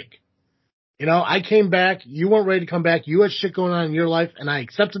fucking break. I came back. You weren't ready to come back. You had shit going on in your life, and I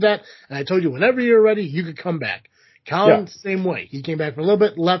accepted that. And I told you whenever you're ready, you could come back. Colin, same way. He came back for a little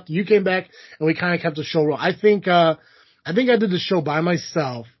bit, left. You came back, and we kind of kept the show rolling. I think I did the show by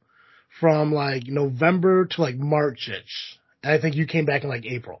myself from like November to like March-ish. And I think you came back in like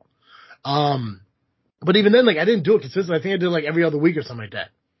April. But even then, like I didn't do it consistently. I think I did like every other week or something like that.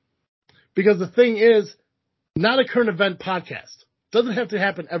 Because the thing is, not a current event podcast. Doesn't have to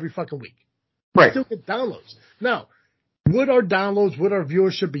happen every fucking week. Right. Still get downloads. Now, would our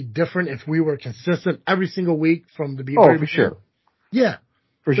viewership be different if we were consistent every single week from the beginning? Oh, for sure. Yeah.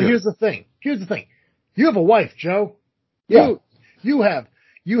 For sure. But here's the thing. You have a wife, Joe. Yeah. You have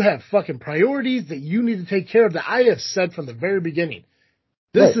fucking priorities that you need to take care of that I have said from the very beginning.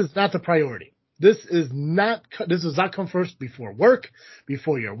 This is not the priority. This does not come first before work,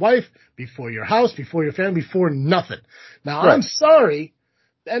 before your wife, before your house, before your family, before nothing. Now, I'm sorry,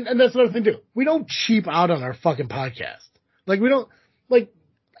 and that's another thing too. We don't cheap out on our fucking podcast. Like, we don't, like,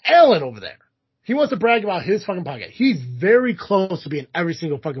 Alan over there. He wants to brag about his fucking podcast. He's very close to being every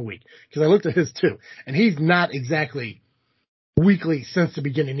single fucking week, because I looked at his too, and he's not exactly weekly since the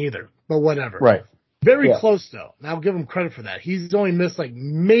beginning either, but whatever. Right. Very close, though. And I'll give him credit for that. He's only missed, like,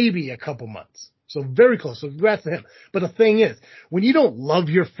 maybe a couple months. So very close. So congrats to him. But the thing is, when you don't love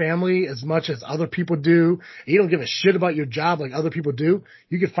your family as much as other people do, and you don't give a shit about your job like other people do,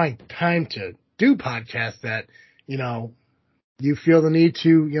 you can find time to do podcasts that, you feel the need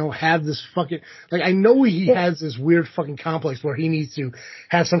to, have this fucking, like, I know he has this weird fucking complex where he needs to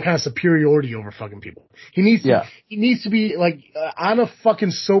have some kind of superiority over fucking people. He needs to be like on a fucking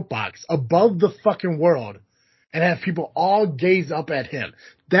soapbox above the fucking world and have people all gaze up at him.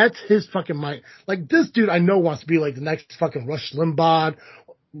 That's his fucking mind. Like, this dude I know wants to be like the next fucking Rush Limbaugh,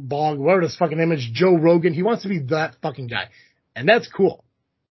 whatever his fucking name is, Joe Rogan. He wants to be that fucking guy. And that's cool.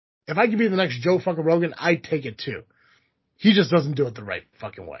 If I could be the next Joe fucking Rogan, I'd take it too. He just doesn't do it the right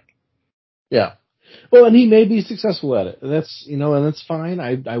fucking way. Yeah. Well, and he may be successful at it. That's, and that's fine.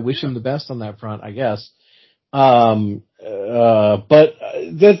 I wish him the best on that front, I guess. But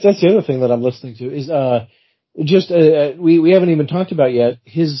that's the other thing that I'm listening to is, we haven't even talked about yet.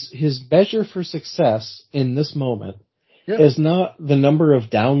 His measure for success in this moment is not the number of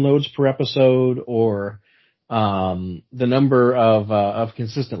downloads per episode or the number of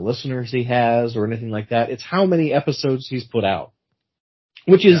consistent listeners he has or anything like that. It's how many episodes he's put out,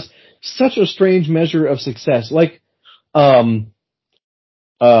 which is such a strange measure of success. Like, I'm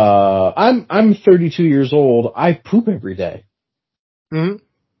 32 years old. I poop every day. Mm-hmm.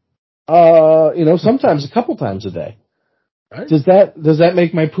 Sometimes a couple times a day. Right. Does that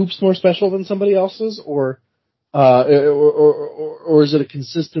make my poops more special than somebody else's, or is it a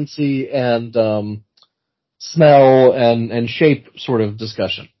consistency and smell and shape sort of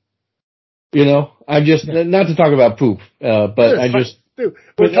discussion? I'm just not to talk about poop, but I just. Dude,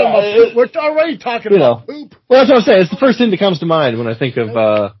 we're already talking about poop. Well, that's what I'm saying. It's the first thing that comes to mind when I think of.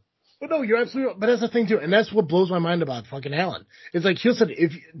 But no, you're absolutely right. But that's the thing too, and that's what blows my mind about fucking Alan. It's like he'll say,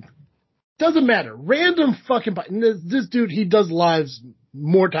 doesn't matter, random fucking. This dude, he does lives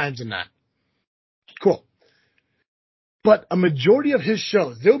more times than not. Cool. But a majority of his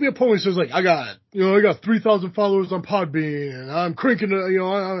shows, there'll be a point where he says like, I got 3,000 followers on Podbean, and I'm cranking, my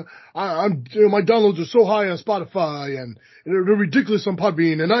downloads are so high on Spotify, and they're ridiculous on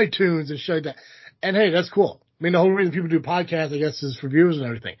Podbean and iTunes and shit like that. And hey, that's cool. I mean, the whole reason people do podcasts, I guess, is for views and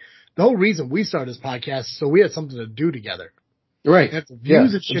everything. The whole reason we started this podcast is so we had something to do together. Right. And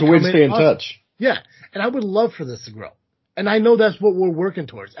views and shit. It's a way to stay in touch. Yeah. And I would love for this to grow. And I know that's what we're working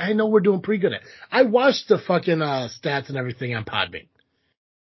towards. I know we're doing pretty good at it. I watched the fucking stats and everything on Podbean.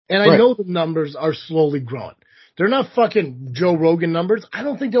 And I know the numbers are slowly growing. They're not fucking Joe Rogan numbers. I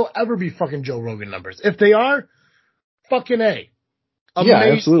don't think they'll ever be fucking Joe Rogan numbers. If they are, fucking A. Amazing.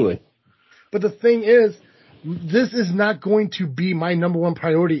 Yeah, absolutely. But the thing is, this is not going to be my number one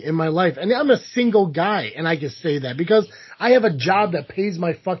priority in my life. And I'm a single guy, and I can say that because I have a job that pays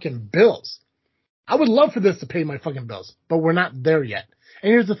my fucking bills. I would love for this to pay my fucking bills, but we're not there yet.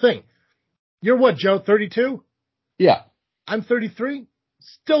 And here's the thing. You're what, Joe, 32? Yeah. I'm 33?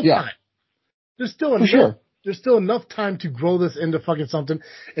 Still Yeah. time. There's still enough. Sure. There's still enough time to grow this into fucking something.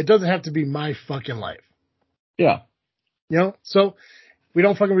 It doesn't have to be my fucking life. Yeah. You know? So, we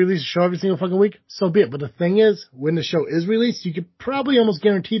don't fucking release a show every single fucking week, so be it. But the thing is, when the show is released, you could probably almost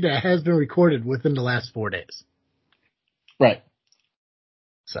guarantee that it has been recorded within the last 4 days. Right.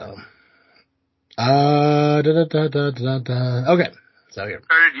 So, okay. So here.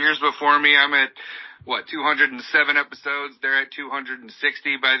 Started years before me. I'm at, 207 episodes. They're at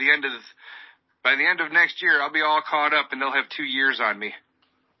 260. By the end of next year, I'll be all caught up and they'll have 2 years on me.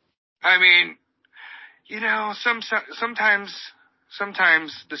 I mean, sometimes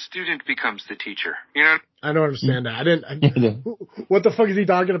the student becomes the teacher. You know? I don't understand that. What the fuck is he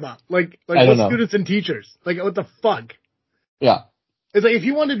talking about? Like what students and teachers? Like, what the fuck? Yeah. It's like, if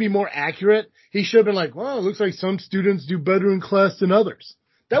he wanted to be more accurate, he should have been like, well, it looks like some students do better in class than others.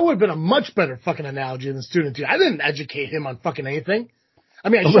 That would have been a much better fucking analogy than student teacher. I didn't educate him on fucking anything. I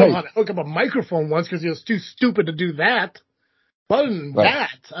mean, I showed him how to hook up a microphone once because he was too stupid to do that. But other than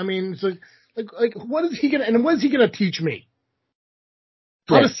that, I mean, it's like, what is he gonna teach me?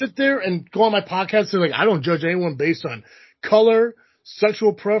 How to sit there and go on my podcast and say, like, I don't judge anyone based on color,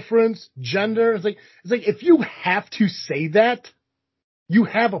 sexual preference, gender. It's like, if you have to say that, you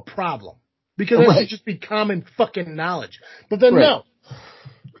have a problem. Because that should just be common fucking knowledge. But then no.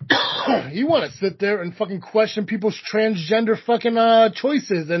 You want to sit there and fucking question people's transgender fucking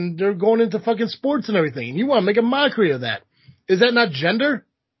choices, and they're going into fucking sports and everything, and you want to make a mockery of that. Is that not gender?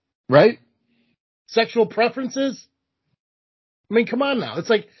 Right? Sexual preferences? I mean, come on now. It's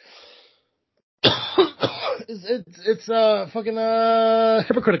like, it's fucking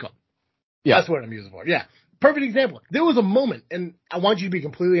hypocritical. Yeah. That's what I'm using for. Yeah. Perfect example. There was a moment, and I want you to be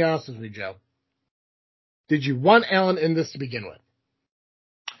completely honest with me, Joe. Did you want Alan in this to begin with?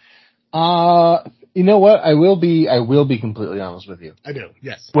 You know what? I will be completely honest with you. I do.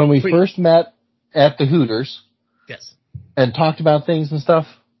 Yes. When we first met at the Hooters. Yes. And talked about things and stuff,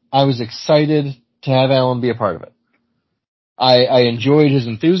 I was excited to have Alan be a part of it. I enjoyed his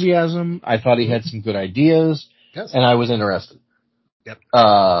enthusiasm. I thought he had some good ideas. Yes. And I was interested. Yep.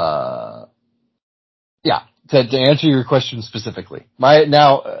 Yeah. To answer your question specifically, my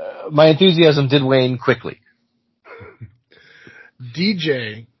enthusiasm did wane quickly.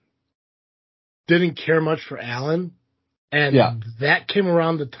 DJ didn't care much for Alan, and that came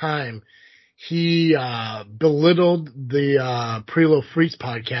around the time he belittled the Preload Freaks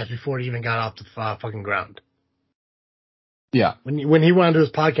podcast before it even got off the fucking ground. Yeah. When he went onto his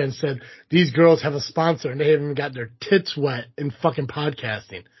podcast and said, these girls have a sponsor and they haven't even got their tits wet in fucking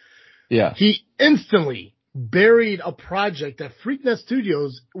podcasting. Yeah. He instantly buried a project that Freaknet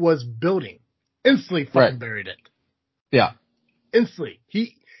Studios was building. Instantly fucking buried it. Yeah. Instantly.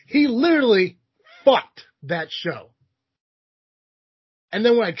 He literally fucked that show. And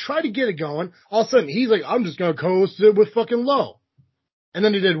then when I tried to get it going, all of a sudden he's like, I'm just going to co-host it with fucking Low. And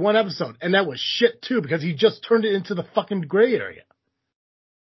then he did one episode, and that was shit too, because he just turned it into the fucking gray area.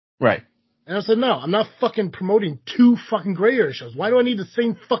 Right. And I said, no, I'm not fucking promoting 2 fucking gray area shows. Why do I need the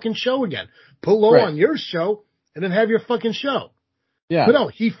same fucking show again? Put Low on your show, and then have your fucking show. Yeah. But no,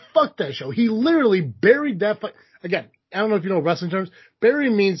 he fucked that show. He literally buried that again, I don't know if you know wrestling terms.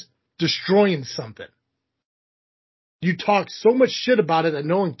 Burying means destroying something. You talk so much shit about it that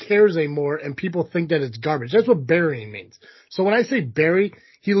no one cares anymore, and people think that it's garbage. That's what burying means. So when I say bury,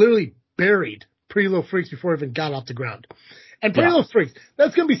 he literally buried Pretty Little Freaks before it even got off the ground. And Pretty Little Freaks,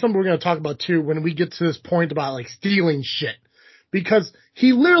 that's going to be something we're going to talk about too when we get to this point about like stealing shit. Because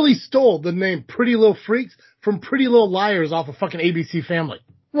he literally stole the name Pretty Little Freaks from Pretty Little Liars off of fucking ABC Family.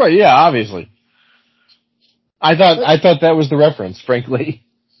 Right, yeah, obviously. I thought that was the reference, frankly.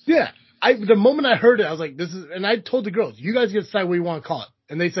 Yeah. The moment I heard it, I was like, and I told the girls, you guys get to decide what you want to call it.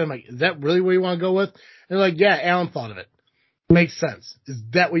 And they said, I'm like, is that really what you want to go with? And they're like, yeah, Alan thought of it. Makes sense. Is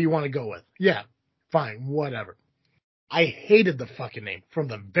that what you want to go with? Yeah. Fine. Whatever. I hated the fucking name from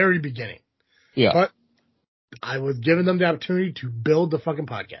the very beginning. Yeah. But I was giving them the opportunity to build the fucking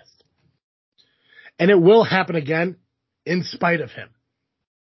podcast. And it will happen again in spite of him.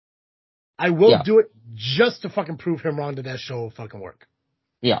 I will do it just to fucking prove him wrong that show will fucking work.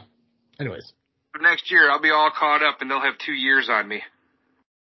 Yeah. Anyways. Next year, I'll be all caught up and they'll have 2 years on me.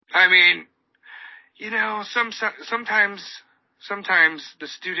 I mean, sometimes the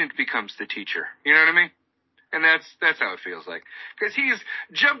student becomes the teacher. You know what I mean? And that's how it feels like. Because he's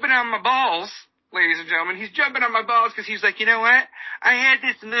jumping on my balls, ladies and gentlemen. He's jumping on my balls because he's like, you know what? I had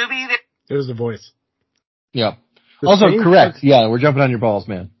this movie that... There's the voice. Yeah. The Also, same correct. Yeah, we're jumping on your balls,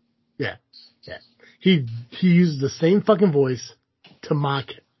 man. Yeah. He used the same fucking voice to mock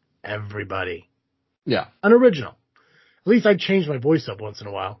everybody. Yeah. Unoriginal. At least I change my voice up once in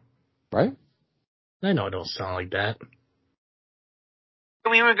a while. Right? I know I don't sound like that.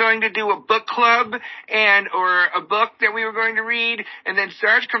 We were going to do a book club or a book that we were going to read, and then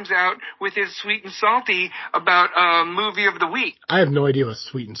Sarge comes out with his Sweet and Salty about a movie of the week. I have no idea what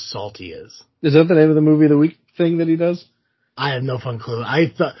Sweet and Salty is. Is that the name of the movie of the week thing that he does? I have no fun clue.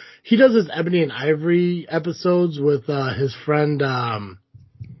 I thought he does his Ebony and Ivory episodes with his friend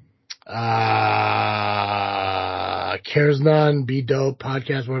Cares None Be Dope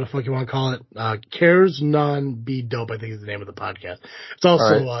podcast, whatever the fuck you want to call it. Cares None Be Dope, I think is the name of the podcast. It's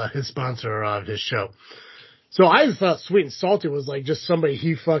also his sponsor of his show. So I just thought Sweet and Salty was like just somebody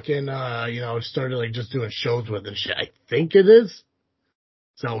he fucking started like just doing shows with and shit. I think it is.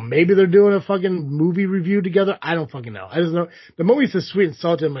 So maybe they're doing a fucking movie review together. I don't fucking know. I just know the movie says Sweet and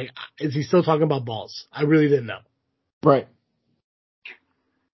Salty. I'm like, is he still talking about balls? I really didn't know. Right.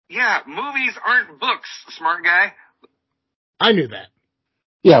 Yeah, movies aren't books, smart guy. I knew that.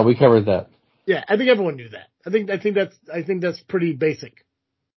 Yeah, we covered that. Yeah, I think everyone knew that. I think that's pretty basic.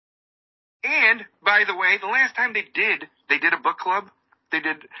 And by the way, the last time they did a book club. They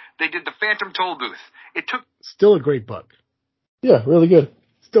did the Phantom Toll Booth. It took still a great book. Yeah, really good.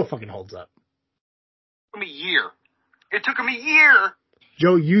 Still fucking holds up. A year. It took him a year.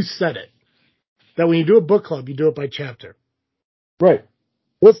 Joe, you said it. That when you do a book club, you do it by chapter. Right.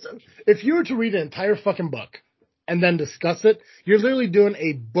 If you were to read an entire fucking book and then discuss it, you're literally doing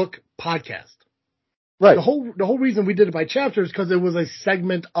a book podcast. Right. The whole reason we did it by chapter is because it was a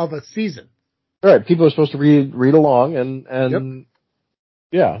segment of a season. Right. People are supposed to read along and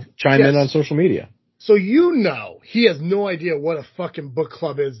chime in on social media. So he has no idea what a fucking book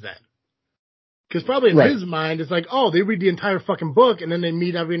club is then. Because probably in his mind, it's like, oh, they read the entire fucking book and then they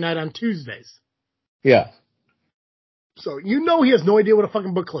meet every night on Tuesdays. Yeah. So he has no idea what a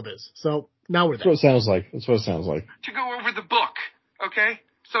fucking book club is. So now we're there. That's what it sounds like. To go over the book, okay?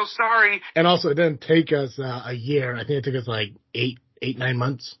 So sorry. And also, it didn't take us a year. I think it took us like 9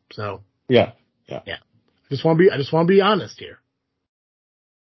 months. So yeah. I just want to be honest here.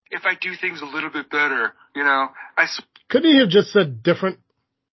 If I do things a little bit better, couldn't he have just said different?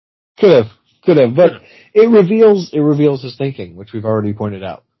 Could have, but it reveals his thinking, which we've already pointed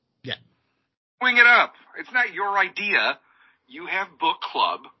out. Yeah. Wing it up. It's not your idea. You have book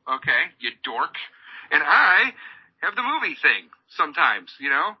club, okay, you dork. And I have the movie thing sometimes,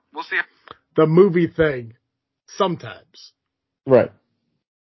 We'll see. The movie thing sometimes. Right.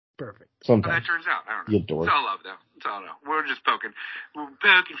 Perfect. Sometimes. How that turns out, I don't know. You dork. It's all love, though. It's all love. We're just poking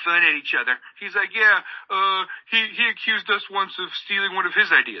fun at each other. He's like, he accused us once of stealing one of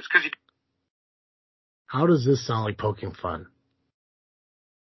his ideas. How does this sound like poking fun?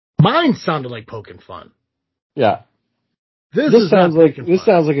 Mine sounded like poking fun. Yeah. This sounds like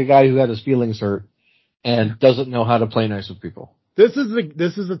a guy who had his feelings hurt and doesn't know how to play nice with people. This is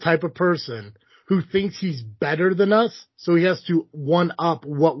the type of person who thinks he's better than us, so he has to one up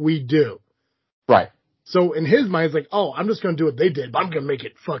what we do. Right. So in his mind, it's like, oh, I'm just going to do what they did, but I'm going to make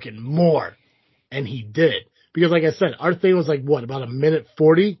it fucking more. And he did. Because like I said, our thing was like, what, about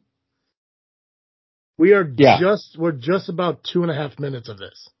 1:40? We're just about 2.5 minutes of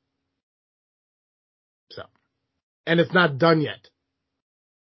this. So, and it's not done yet.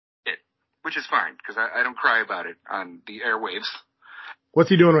 Which is fine, because I don't cry about it on the airwaves. What's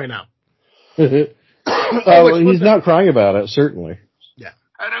he doing right now? He's not crying about it, certainly. Yeah.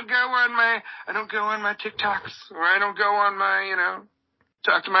 I don't go on my TikToks, or I don't go on my,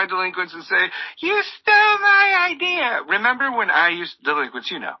 talk to my delinquents and say, you stole my idea. Remember when I used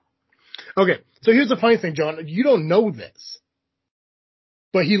delinquents, Okay, so here's the funny thing, John. You don't know this.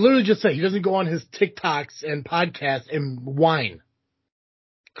 But he literally just said he doesn't go on his TikToks and podcasts and whine.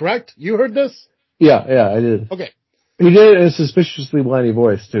 Correct? You heard this? Yeah, I did. Okay. He did it in a suspiciously whiny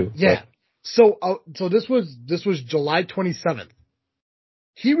voice, too. Yeah. So this was July 27th.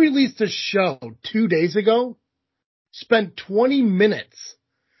 He released a show 2 days ago, spent 20 minutes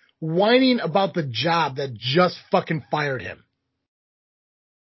whining about the job that just fucking fired him.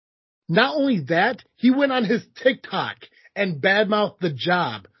 Not only that, he went on his TikTok and badmouthed the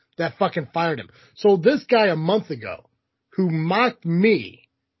job that fucking fired him. So this guy a month ago, who mocked me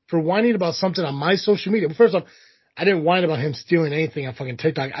for whining about something on my social media. First off, I didn't whine about him stealing anything on fucking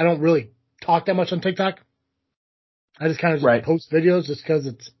TikTok. I don't really talk that much on TikTok. I just kind of Right. post videos just because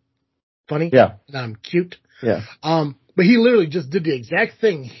it's funny. Yeah. And I'm cute. Yeah. But he literally just did the exact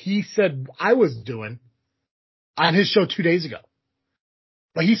thing he said I was doing on his show 2 days ago.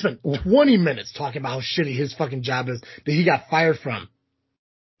 But he spent 20 minutes talking about how shitty his fucking job is that he got fired from.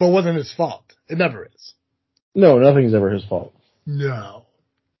 But it wasn't his fault. It never is. No, nothing's ever his fault. No.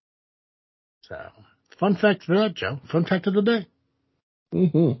 So, fun fact for that, Joe. Fun fact of the day.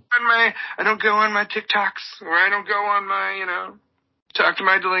 Mm-hmm. I don't go on my TikToks, or I don't go on my, talk to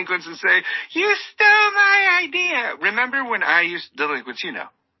my delinquents and say, you stole my idea. Remember when I used delinquents,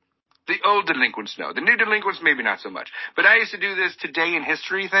 the old delinquents know. The new delinquents, maybe not so much. But I used to do this today in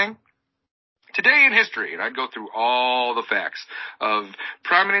history thing. Today in history, and I'd go through all the facts of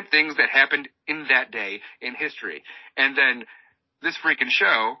prominent things that happened in that day in history. And then this freaking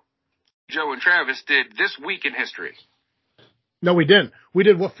show, Joe and Travis did this week in history. No, we didn't. We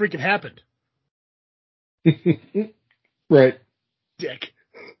did what freaking happened. Right. Dick.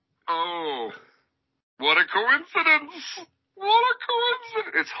 Oh, what a coincidence! What a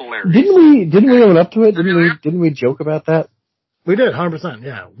coincidence! It's hilarious. Didn't we own up to it? Didn't we joke about that? We did, 100%,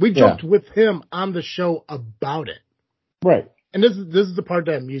 yeah. We joked with him on the show about it. Right. And this is the part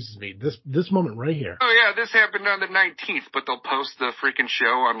that amuses me. This moment right here. Oh yeah, this happened on the 19th, but they'll post the freaking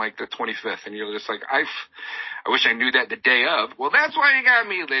show on like the 25th, and you're just like, I wish I knew that the day of. Well, that's why you got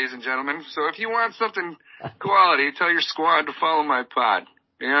me, ladies and gentlemen. So if you want something quality, tell your squad to follow my pod.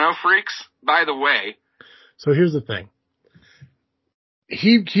 Freaks. By the way. So here's the thing.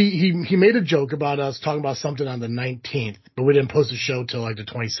 He made a joke about us talking about something on the 19th, but we didn't post a show till like the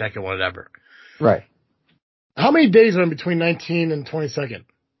 22nd, whatever. Right. How many days are in between 19 and 22nd?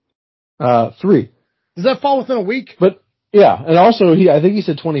 3. Does that fall within a week? But yeah, and also I think he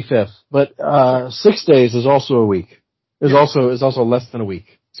said 25th, but 6 days is also a week. Is also less than a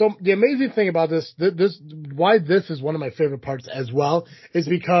week. So the amazing thing about this why this is one of my favorite parts as well is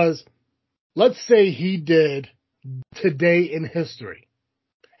because let's say he did Today in History,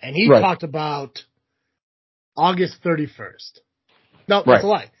 and he talked about August 31st. No, that's a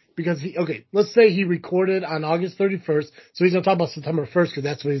lie. Because let's say he recorded on August 31st, so he's going to talk about September 1st because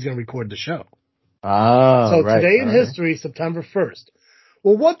that's when he's going to record the show. So Today in History, September 1st.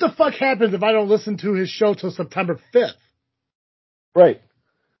 Well, what the fuck happens if I don't listen to his show till September 5th? Right.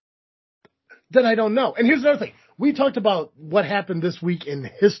 Then I don't know. And here's another thing. We talked about what happened this week in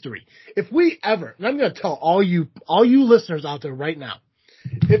history. If we ever, and I'm going to tell all you listeners out there right now,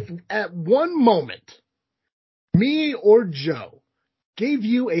 if at one moment, me or Joe gave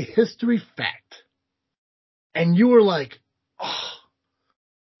you a history fact, and you were like, oh,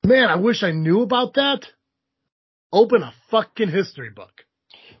 man, I wish I knew about that, open a fucking history book.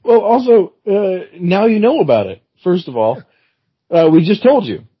 Well, also, now you know about it, first of all. We just told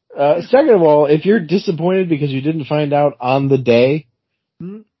you. Second of all, if you're disappointed because you didn't find out on the day,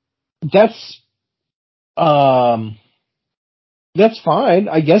 that's fine.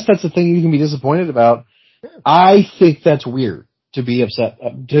 I guess that's the thing you can be disappointed about. I think that's weird to be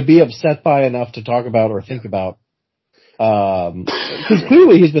upset by enough to talk about or think about. Because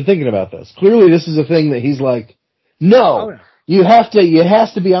clearly he's been thinking about this. Clearly this is a thing that he's like, no, it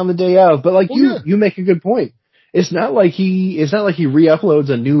has to be on the day of. But you make a good point. It's not like he re-uploads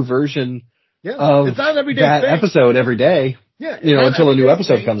a new version of it's not an everyday that thing. Episode every day. Yeah, until a new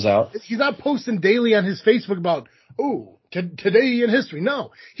episode comes out. He's not posting daily on his Facebook about, today in history.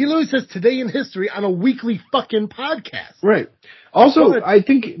 No, he literally says today in history on a weekly fucking podcast. Right. Also, I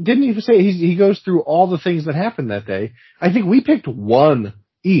think, didn't he say he goes through all the things that happened that day? I think we picked one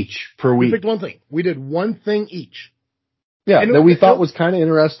each per week. We picked one thing. We did one thing each. Yeah, that we thought was kind of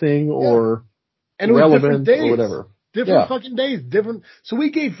interesting or relevant or whatever. Different fucking days. Different. So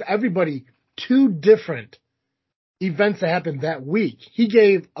we gave everybody 2 different events that happened that week. He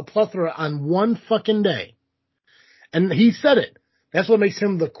gave a plethora on one fucking day. And he said it. That's what makes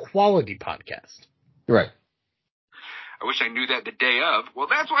him the quality podcast. Right. I wish I knew that the day of. Well,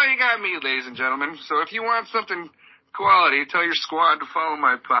 that's why you got me, ladies and gentlemen. So if you want something quality, tell your squad to follow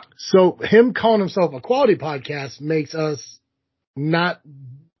my pod. So him calling himself a quality podcast makes us not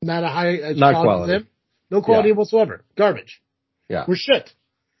a high quality. As him. No quality whatsoever. Garbage. Yeah. We're shit.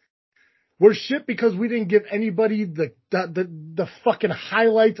 We're shit because we didn't give anybody the fucking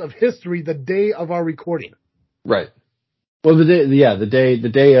highlights of history the day of our recording. Right. Well, the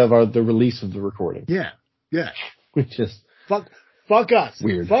day of the release of the recording. Yeah. Which is fuck us.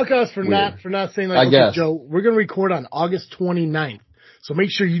 Weird. Fuck us for not saying like, okay, Joe, we're gonna record on August 29th. So make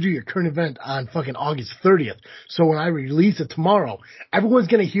sure you do your current event on fucking August 30th. So when I release it tomorrow, everyone's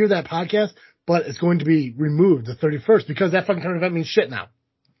gonna hear that podcast, but it's going to be removed the 31st because that fucking current event means shit now.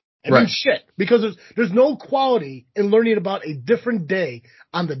 It means shit. Because there's no quality in learning about a different day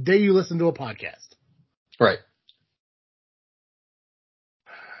on the day you listen to a podcast. Right.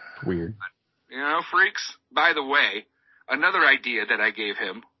 Weird. You know, freaks. By the way, another idea that I gave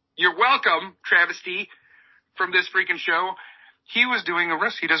him. You're welcome, Travesty, from this freaking show. He was doing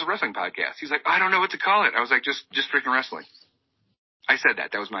he does a wrestling podcast. He's like, I don't know what to call it. I was like, just freaking wrestling. I said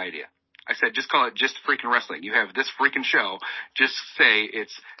that. That was my idea. I said, just call it Just Freaking Wrestling. You have this freaking show. Just say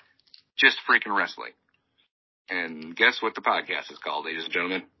it's Just Freaking Wrestling. And guess what the podcast is called, ladies and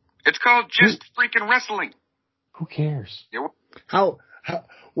gentlemen? It's called Just Freaking Wrestling. Who cares? Yeah,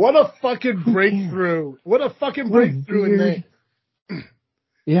 What a fucking breakthrough. What a fucking breakthrough in name.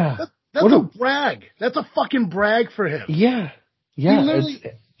 Yeah. That's a brag. That's a fucking brag for him. Yeah.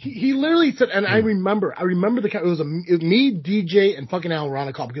 He literally said, and I remember it was me, DJ, and fucking Alan were on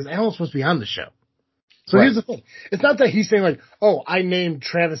a call because Alan was supposed to be on the show. So here's the thing. It's not that he's saying like, oh, I named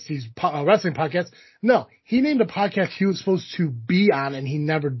Travisty's wrestling podcast. No, he named a podcast he was supposed to be on and he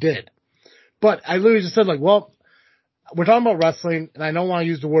never did. But I literally just said like, well, we're talking about wrestling and I don't want to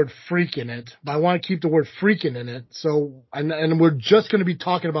use the word freak in it, but I want to keep the word freaking in it. So, and we're just going to be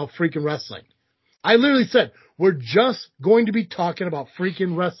talking about freaking wrestling. I literally said, we're just going to be talking about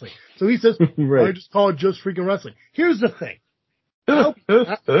freaking wrestling. So he says, I just call it Just Freaking Wrestling. Here's the thing.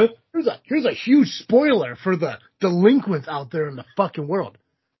 Here's a huge spoiler for the delinquents out there in the fucking world.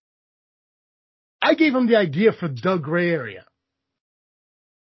 I gave him the idea for the gray area.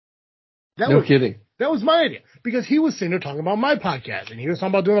 No kidding. That was my idea. Because he was sitting there talking about my podcast. And he was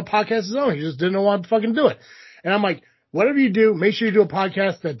talking about doing a podcast of his own. He just didn't know how to fucking do it. And I'm like, whatever you do, make sure you do a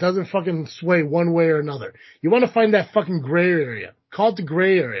podcast that doesn't fucking sway one way or another. You want to find that fucking gray area. Call it the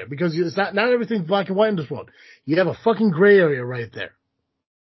gray area. Because it's not everything's black and white in this world. You have a fucking gray area right there.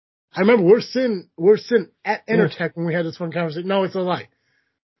 I remember we're sitting at Intertech when we had this fun conversation. No, it's a lie.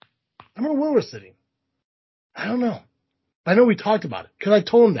 I remember where we're sitting. I don't know. I know we talked about it because I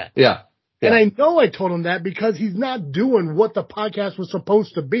told him that. Yeah. And I know I told him that because he's not doing what the podcast was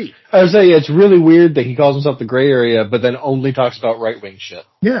supposed to be. I was saying it's really weird that he calls himself the gray area, but then only talks about right wing shit.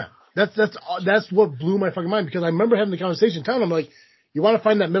 Yeah, that's what blew my fucking mind because I remember having the conversation, telling him like, you want to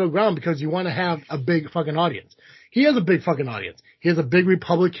find that middle ground because you want to have a big fucking audience. He has a big fucking audience. He has a big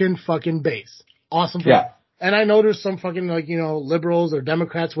Republican fucking base. Awesome. Yeah. And I know there's some fucking like, liberals or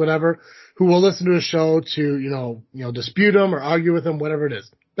Democrats, whatever, who will listen to the show to, dispute him or argue with him, whatever it is.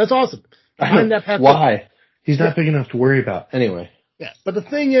 That's awesome. Find that path. Why? He's not big enough to worry about. Anyway. Yeah. But the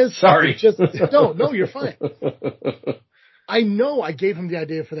thing is, sorry. No, you're fine. I know I gave him the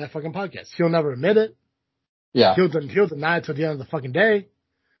idea for that fucking podcast. He'll never admit it. Yeah. He'll deny it till the end of the fucking day.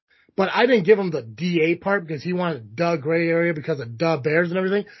 But I didn't give him the DA part because he wanted the gray area because of the Bears and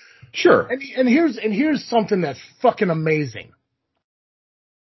everything. Sure. And here's something that's fucking amazing.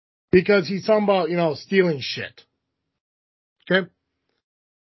 Because he's talking about, stealing shit. Okay?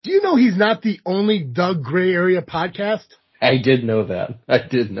 Do you know he's not the only The Gray Area podcast? I did know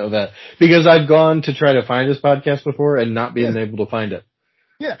that. Because I've gone to try to find his podcast before and not being able to find it.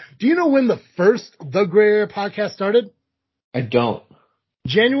 Yeah. Do you know when the first The Gray Area podcast started? I don't.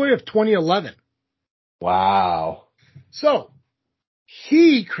 January of 2011. Wow. So,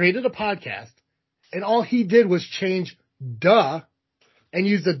 he created a podcast, and all he did was change "duh" and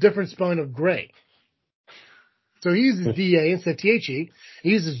use a different spelling of gray. So he uses D-A instead of T-H-E. He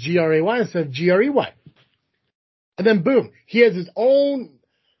uses G-R-A-Y instead of G-R-E-Y. And then boom, he has his own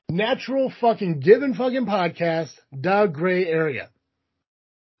natural fucking given fucking podcast, The Gray Area.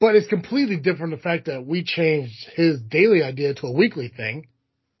 But it's completely different the fact that we changed his daily idea to a weekly thing.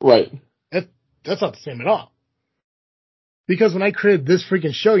 Right. That's not the same at all. Because when I created this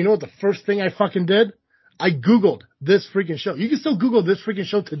freaking show, you know what the first thing I fucking did? I Googled this freaking show. You can still Google this freaking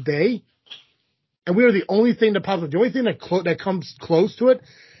show today. And we are the only thing that pops up. The only thing that comes close to it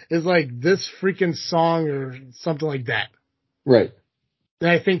is like this freaking song or something like that. Right.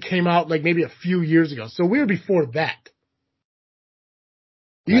 That I think came out like maybe a few years ago. So we were before that.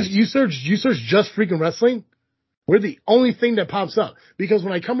 Nice. You search Just Freaking Wrestling. We're the only thing that pops up. Because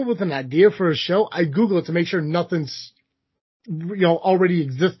when I come up with an idea for a show, I Google it to make sure nothing's, already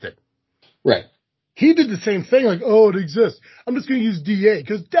existed. Right. He did the same thing, like, oh, it exists. I'm just going to use DA,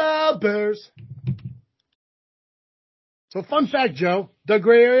 because da Bears. So fun fact, Joe, The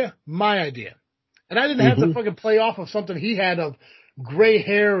Gray Area, my idea. And I didn't have to fucking play off of something he had of gray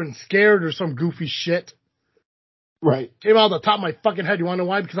hair and scared or some goofy shit. Right. Came out of the top of my fucking head. You want to know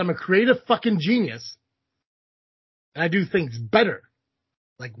why? Because I'm a creative fucking genius. And I do things better.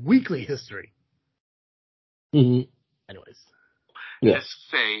 Like weekly history. Mm-hmm. Anyways. Just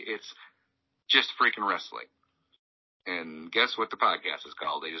say it's Just Freaking Wrestling. And guess what the podcast is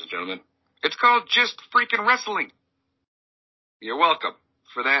called, ladies and gentlemen? It's called Just Freaking Wrestling. You're welcome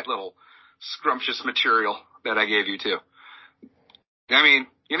for that little scrumptious material that I gave you, too. I mean,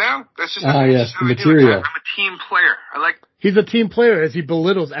 you know, that's just, yes, how the I do it. material. I'm a team player. He's a team player as he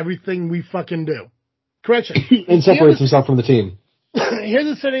belittles everything we fucking do. Correction. And separates himself from the team. He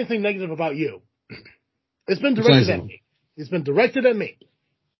hasn't said anything negative about you. It's been directed at me. It's been directed at me.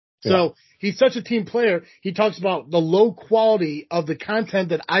 So he's such a team player. He talks about the low quality of the content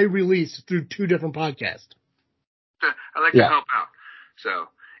that I release through 2 different podcasts. I like to help out. So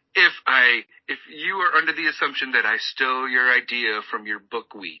if you are under the assumption that I stole your idea from your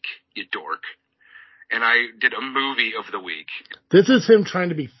book week, you dork, and I did a movie of the week. This is him trying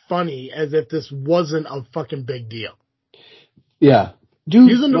to be funny as if this wasn't a fucking big deal. Yeah. Dude,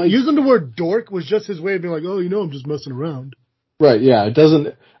 using the word dork was just his way of being like, oh, you know, I'm just messing around. Right, yeah. It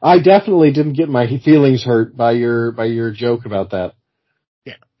doesn't, I definitely didn't get my feelings hurt by your joke about that.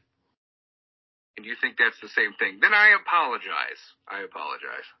 Yeah. And you think that's the same thing. Then I apologize. I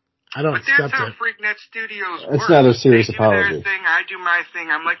don't But accept that's how it. FreakNet Studios work. It's not a serious they do apology. their thing, I do my thing.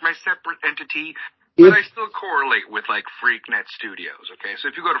 I'm like my separate entity. But I still correlate with, like, FreakNet Studios, okay? So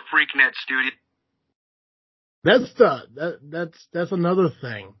if you go to FreakNet Studios... That's another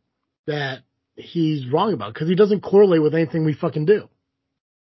thing that he's wrong about, because he doesn't correlate with anything we fucking do.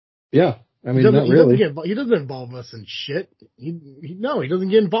 Yeah. I mean, not really. He doesn't involve us in shit. He doesn't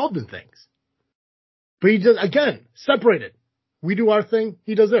get involved in things. But he just, again, separated. We do our thing,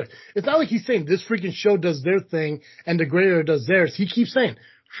 he does theirs. It's not like he's saying this freaking show does their thing and the gray area does theirs. He keeps saying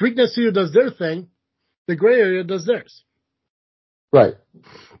FreakNet Studio does their thing, the gray area does theirs. Right.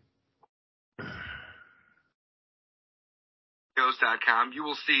 .com, you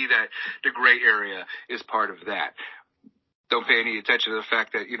will see that the gray area is part of that. Don't pay any attention to the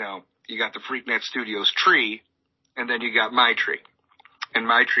fact that, you know, you got the FreakNet Studios tree, and then you got my tree. And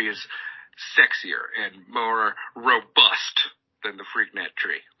my tree is sexier and more robust than the FreakNet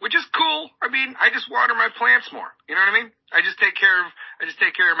tree, which is cool. I mean, I just water my plants more. You know what I mean? I just take care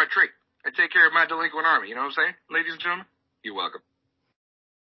of my tree. I take care of my delinquent army. You know what I'm saying, ladies and gentlemen? You're welcome.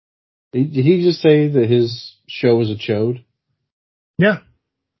 Did he just say that his show was a chode? Yeah.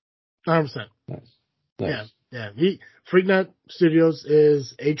 100%. Nice. Yeah. FreakNet Studios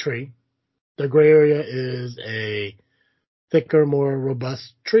is a tree. The gray area is a thicker, more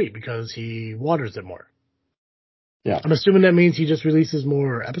robust tree because he waters it more. Yeah. I'm assuming that means he just releases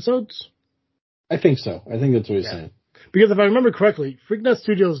more episodes? I think so. I think that's what he's saying. Because if I remember correctly, FreakNet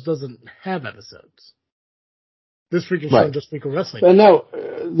Studios doesn't have episodes. This freaking show just Freakin' Wrestling. And now,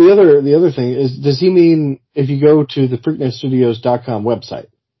 the other thing is, does he mean if you go to the FreakNetStudios.com website?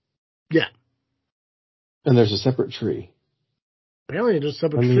 Yeah. And there's a separate tree. Apparently there's a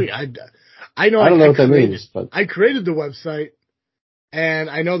separate tree. I don't know what that means, but I created the website, and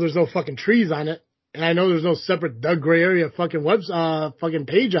I know there's no fucking trees on it, and I know there's no separate Doug Gray Area fucking fucking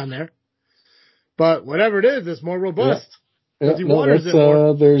page on there. But whatever it is, it's more robust. Yeah. He waters it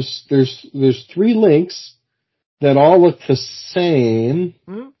more. There's 3 links that all look the same.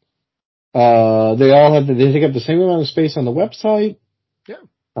 Mm-hmm. They take up the same amount of space on the website. Yeah.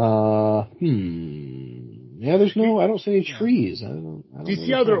 Yeah, I don't see any trees. I don't do you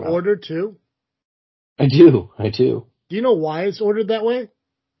see how they're ordered too? I do. Do you know why it's ordered that way?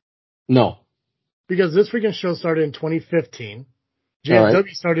 No. Because this freaking show started in 2015.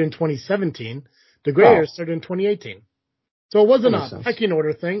 JFW started in 2017. The Gray Area started in 2018. So it wasn't a pecking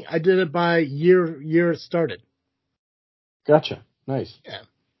order thing. I did it by year it started. Gotcha. Nice. Yeah.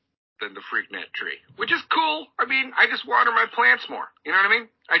 Than the FreakNet tree, which is cool. I mean, I just water my plants more. You know what I mean?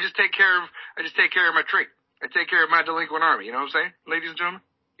 I just take care of my tree. I take care of my delinquent army. You know what I'm saying, ladies and gentlemen?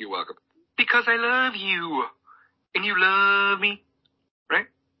 You're welcome. Because I love you, and you love me, right?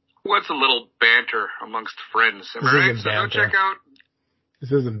 What's a little banter amongst friends? Am I right? So go check out.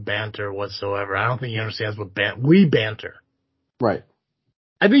 This isn't banter whatsoever. I don't think he understands what we banter. Right.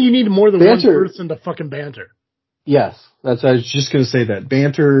 I think you need more than one person to fucking banter. Yes, I was just going to say that.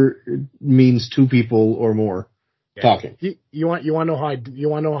 Banter means 2 people or more talking. You want to know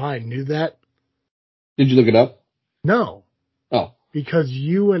how I knew that? Did you look it up? No. Oh. Because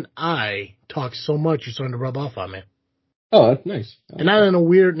you and I talk so much, you're starting to rub off on me. Oh, that's nice. And not in a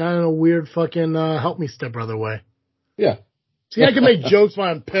weird fucking help me stepbrother way. Yeah. See, I can make jokes when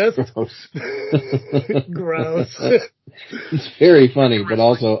I'm pissed. Gross. Gross. It's very funny, but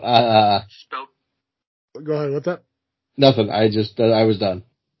also Go ahead, what's up? Nothing. I was done.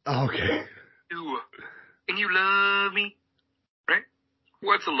 Oh, okay. And you love me, right?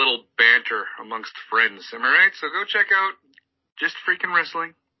 What's a little banter amongst friends? Am I right? So go check out Just Freaking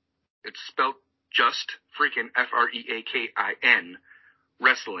Wrestling. It's spelled just freaking Freakin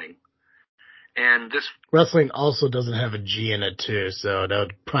wrestling. And this Wrestling also doesn't have a G in it too, so that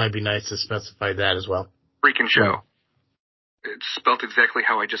would probably be nice to specify that as well. freaking show. Right. It's spelled exactly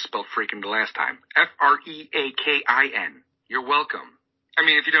how I just spelled freaking the last time. Freakin. You're welcome. I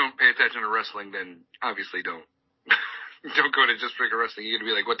mean, if you don't pay attention to wrestling, then obviously don't go to Just Freaking Wrestling. You're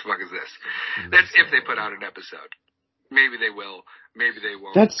gonna be like, what the fuck is this? That's if they put out an episode. Maybe they will. Maybe they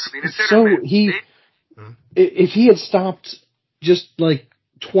won't. That's I mean, it's so hit or miss. if he had stopped just like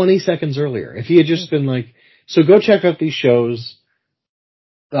 20 seconds earlier, if he had just been like, so go check out these shows,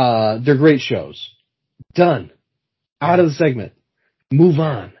 they're great shows. Done. Out of the segment. Move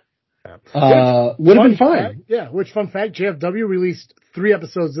on. Would have been fine. Which fun fact, JFW released 3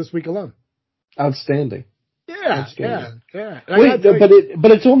 episodes this week alone. Outstanding. Yeah. Wait,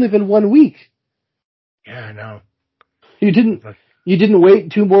 but it's only been 1 week. Yeah, I know. You didn't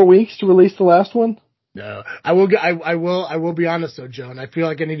wait 2 more weeks to release the last one? No. I will be honest though, Joe, and I feel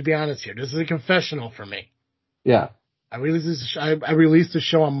like I need to be honest here. This is a confessional for me. Yeah. I released the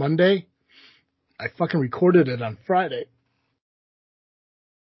show on Monday. I fucking recorded it on Friday.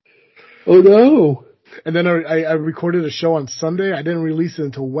 Oh no. And then I recorded a show on Sunday. I didn't release it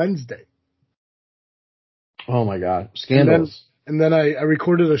until Wednesday. Oh my God. Scandals. And then I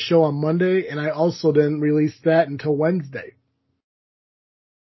recorded a show on Monday, and I also didn't release that until Wednesday.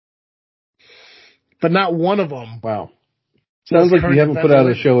 But not one of them. Wow. Sounds like you haven't put out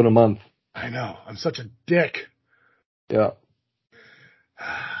a show in a month. I know. I'm such a dick. Yeah.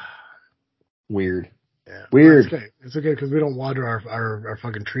 Weird. Yeah. Weird. Well, it's okay because we don't water our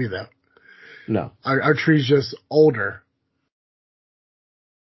fucking tree though. No. Our tree's just older.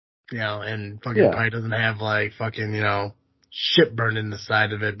 You know, and fucking probably doesn't have like fucking, you know, shit burned in the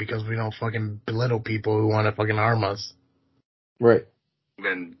side of it because we don't fucking belittle people who want to fucking harm us. Right.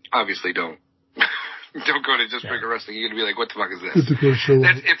 Then obviously don't go to Just Freaking Wrestling. You're gonna be like, what the fuck is this?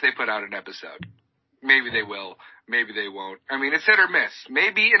 That's if they put out an episode. Maybe they will. Maybe they won't. I mean, it's hit or miss.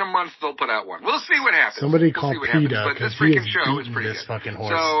 Maybe in a month they'll put out one. We'll see what happens. Somebody call PETA but this because he freaking is show is beating pretty this good. fucking horse.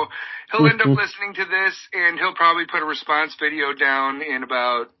 So he'll end up listening to this, and he'll probably put a response video down in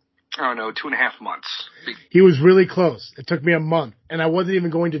about, I don't know, 2.5 months. He was really close. It took me a month, and I wasn't even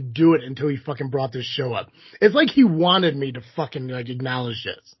going to do it until he fucking brought this show up. It's like he wanted me to fucking like acknowledge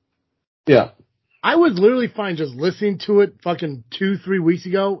this. Yeah. I was literally fine just listening to it fucking 2-3 weeks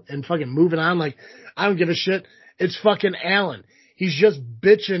ago and fucking moving on. Like, I don't give a shit. It's fucking Alan. He's just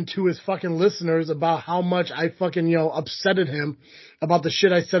bitching to his fucking listeners about how much I fucking, you know, upsetted him about the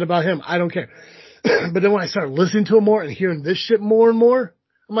shit I said about him. I don't care. But then when I started listening to him more and hearing this shit more and more,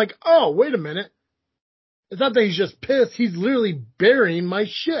 I'm like, oh, wait a minute. It's not that he's just pissed. He's literally burying my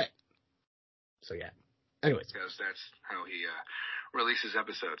shit. So yeah. Anyways. Because that's how he releases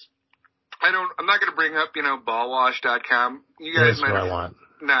episodes. I'm not going to bring up, you know, ballwash.com. You guys might have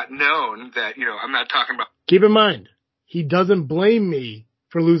not known that, you know, I'm not talking about. Keep in mind, he doesn't blame me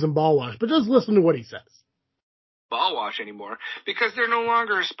for losing Ballwash, but just listen to what he says. Ballwash anymore because they're no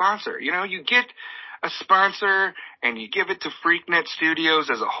longer a sponsor. You know, you get a sponsor and you give it to Freaknet Studios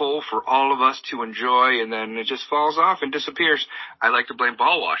as a whole for all of us to enjoy, and then it just falls off and disappears. I like to blame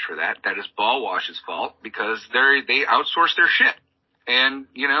Ballwash for that. That is Ballwash's fault because they outsource their shit. And,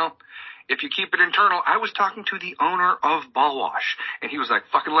 you know, if you keep it internal, I was talking to the owner of Ballwash, and he was like,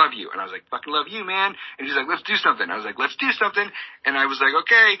 fucking love you. And I was like, fucking love you, man. And he's like, let's do something. I was like, let's do something. And I was like,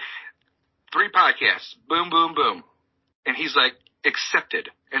 okay, 3 podcasts. Boom, boom, boom. And he's like, accepted.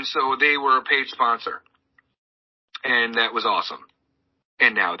 And so they were a paid sponsor. And that was awesome.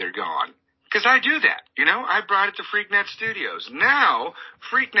 And now they're gone. Because I do that, you know? I brought it to Freaknet Studios. Now,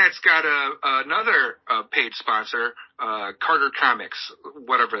 Freaknet's got another paid sponsor, Carter Comics,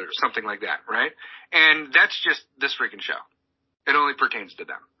 whatever, something like that, right? And that's just this freaking show. It only pertains to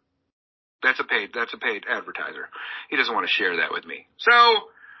them. That's a paid advertiser. He doesn't want to share that with me. So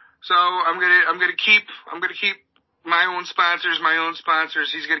I'm gonna keep my own sponsors.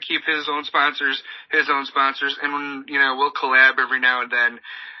 He's gonna keep his own sponsors, and when, you know, we'll collab every now and then.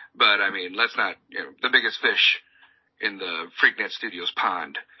 But, I mean, let's not, you know, the biggest fish in the Freaknet Studios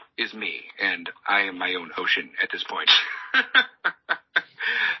pond is me, and I am my own ocean at this point.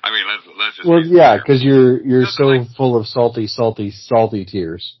 I mean, let's just... Well, yeah, because you're so full of salty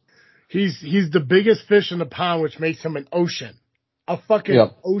tears. He's the biggest fish in the pond, which makes him an ocean. A fucking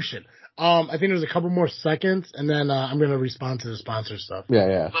ocean. I think there's a couple more seconds, and then I'm going to respond to the sponsor stuff.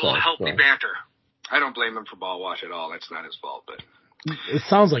 Yeah. Little healthy banter. I don't blame him for Ballwash at all. That's not his fault, but... It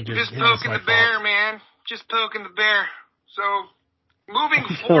sounds like you're just poking the bear, man. Just poking the bear. So, moving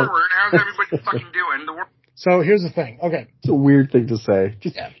forward, how's everybody fucking doing? So here's the thing. Okay. It's a weird thing to say.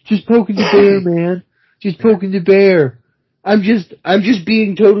 Just poking the bear, man. Just poking the bear. I'm just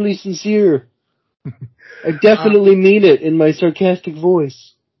being totally sincere. I definitely mean it in my sarcastic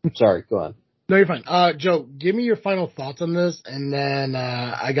voice. Sorry, go on. No, you're fine. Joe, give me your final thoughts on this, and then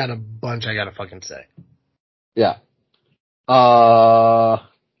I got a bunch I gotta fucking say. Yeah. My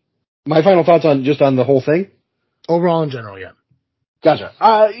final thoughts on the whole thing? Overall, in general, yeah. Gotcha.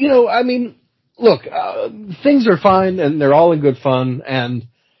 Look, things are fine and they're all in good fun. And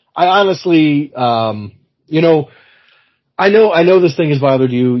I honestly, I know this thing has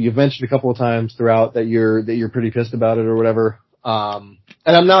bothered you. You've mentioned a couple of times throughout that you're pretty pissed about it or whatever. And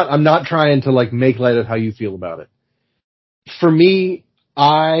I'm not trying to like make light of how you feel about it. For me,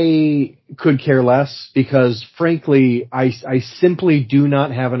 I could care less because frankly, I simply do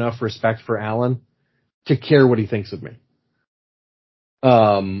not have enough respect for Alan to care what he thinks of me.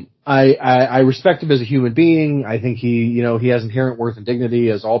 I respect him as a human being. I think he has inherent worth and dignity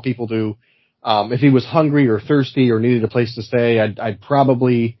as all people do. If he was hungry or thirsty or needed a place to stay, I'd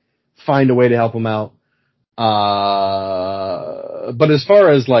probably find a way to help him out. But as far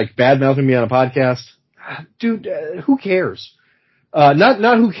as like bad mouthing me on a podcast, dude, who cares?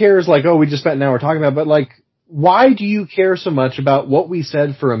 Not who cares like, oh, we just spent an hour talking about it, but like, why do you care so much about what we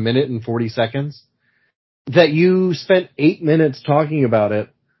said for 1 minute and 40 seconds that you spent 8 minutes talking about it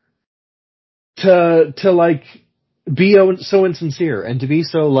to like be so insincere and to be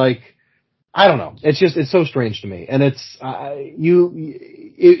so like, I don't know. It's so strange to me. And it's,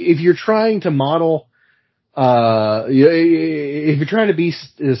 if you're trying to model, if you're trying to be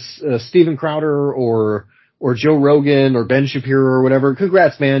Steven Crowder or Joe Rogan or Ben Shapiro or whatever,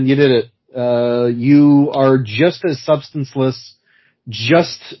 congrats, man. You did it. You are just as substanceless,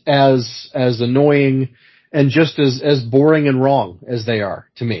 just as annoying, and just as boring and wrong as they are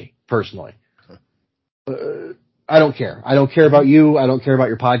to me, personally. I don't care. I don't care about you. I don't care about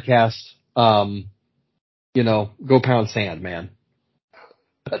your podcast. Go pound sand, man.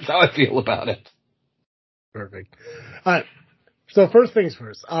 That's how I feel about it. Perfect. All right. So first things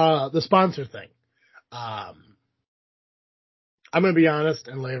first, the sponsor thing. I'm going to be honest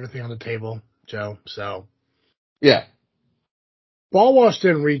and lay everything on the table, Joe. So, yeah. Ballwash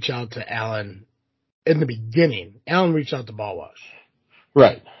didn't reach out to Alan in the beginning. Alan reached out to Ballwash.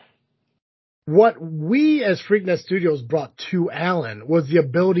 Right. What we as Freaknet Studios brought to Alan was the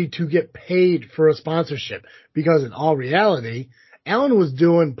ability to get paid for a sponsorship. Because in all reality, Alan was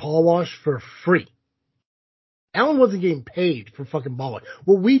doing Ballwash for free. Alan wasn't getting paid for fucking Ballwash.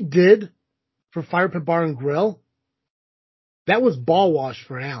 What we did for Fire Pit Bar and Grill, that was Ballwash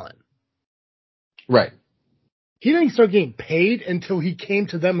for Alan. Right. He didn't start getting paid until he came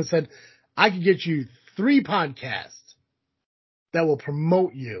to them and said, I can get you 3 podcasts that will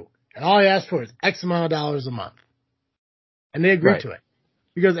promote you. And all I asked for is X amount of dollars a month. And they agreed to it.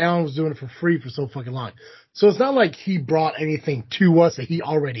 Because Alan was doing it for free for so fucking long. So it's not like he brought anything to us that he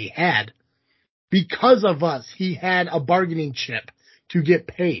already had. Because of us, he had a bargaining chip to get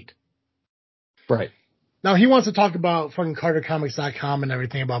paid. Right. Now he wants to talk about fucking CarterComics.com and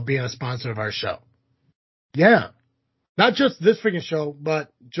everything about being a sponsor of our show. Yeah. Not just this freaking show,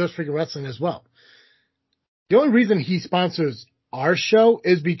 but Just Freaking Wrestling as well. The only reason he sponsors our show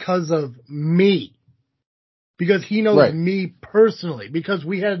is because of me. Because he knows me personally. Because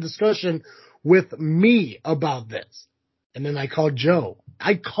we had a discussion with me about this. And then I called Joe.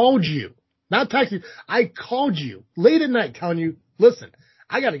 I called you. Not texting. I called you late at night telling you, listen,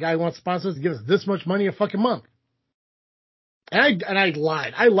 I got a guy who wants sponsors to give us this much money a fucking month. And I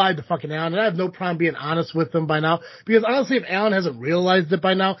lied. I lied to fucking Alan, and I have no problem being honest with him by now. Because honestly, if Alan hasn't realized it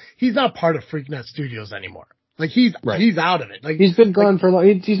by now, he's not part of Freaknet Studios anymore. Like he's out of it. Like he's been gone for a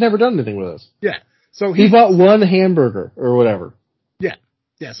long. He's never done anything with us. Yeah. So he bought one hamburger or whatever. Yeah.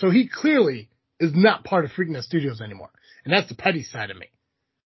 Yeah. So he clearly is not part of Freaknet Studios anymore, and that's the petty side of me.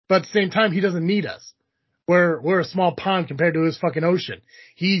 But at the same time, he doesn't need us. We're a small pond compared to his fucking ocean.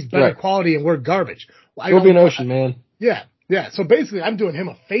 He's better quality and we're garbage. We'll be an ocean, man. Yeah. Yeah. So basically, I'm doing him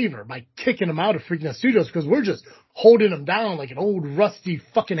a favor by kicking him out of Freaknet Studios because we're just holding him down like an old rusty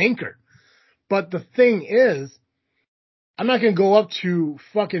fucking anchor. But the thing is, I'm not going to go up to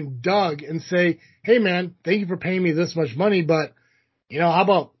fucking Doug and say, hey man, thank you for paying me this much money, but how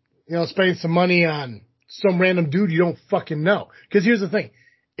about, spending some money on some random dude you don't fucking know? Because here's the thing.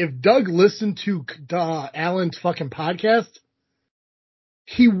 If Doug listened to Alan's fucking podcast,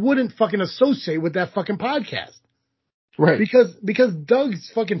 he wouldn't fucking associate with that fucking podcast. Right. Because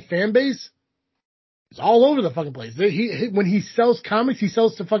Doug's fucking fan base is all over the fucking place. When he sells comics, he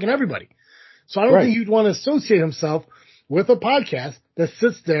sells to fucking everybody. So I don't think he'd want to associate himself with a podcast that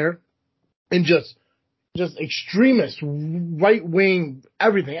sits there and just just extremist, right wing,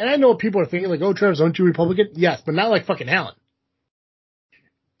 everything. And I know what people are thinking, like, oh, Travis, aren't you Republican? Yes, but not like fucking Alan.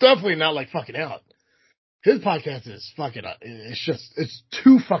 Definitely not like fucking Alan. His podcast is fucking, it's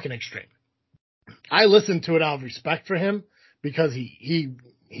too fucking extreme. I listened to it out of respect for him because he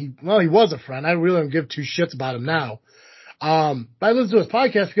was a friend. I really don't give two shits about him now. But I listen to his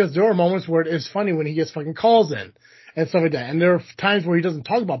podcast because there are moments where it is funny when he gets fucking calls in and stuff like that. And there are times where he doesn't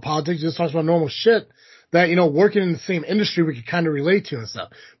talk about politics, he just talks about normal shit that, working in the same industry we could kind of relate to and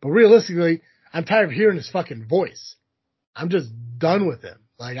stuff. But realistically, I'm tired of hearing his fucking voice. I'm just done with him.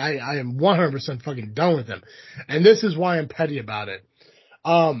 Like, I am 100% fucking done with him. And this is why I'm petty about it.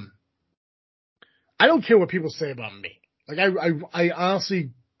 I don't care what people say about me. Like, I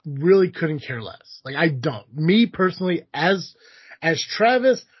honestly really couldn't care less. Like, I don't. Me personally, as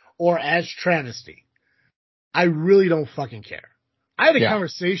Travis or as Travesty, I really don't fucking care. I had a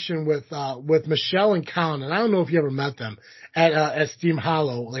conversation with Michelle and Colin, and I don't know if you ever met them at Steam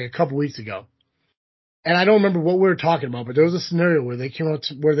Hollow like a couple weeks ago. And I don't remember what we were talking about, but there was a scenario where they came out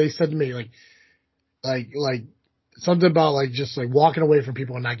where they said to me like something about like just like walking away from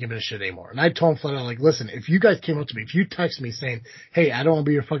people and not giving a shit anymore. And I told them flat out, like, listen, if you guys came up to me, if you text me saying, hey, I don't want to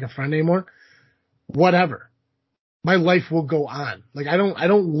be your fucking friend anymore, whatever. My life will go on. Like, I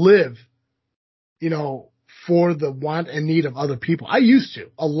don't live, for the want and need of other people. I used to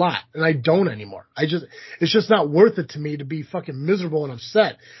a lot, and I don't anymore. It's just not worth it to me to be fucking miserable and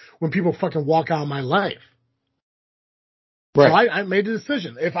upset when people fucking walk out of my life. Right. So I made the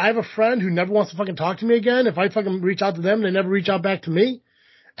decision. If I have a friend who never wants to fucking talk to me again, if I fucking reach out to them and they never reach out back to me,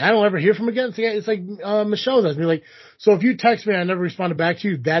 and I don't ever hear from them again, it's like Michelle asked me, like, so if you text me and I never responded back to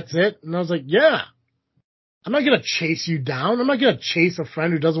you, that's it? And I was like, yeah. I'm not going to chase you down. I'm not going to chase a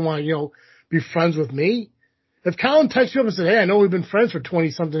friend who doesn't want to, be friends with me. If Colin texts you up and said, hey, I know we've been friends for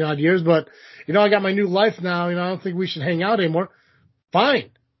 20-something odd years, but, I got my new life now, I don't think we should hang out anymore. Fine.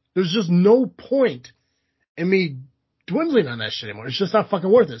 There's just no point in me dwindling on that shit anymore. It's just not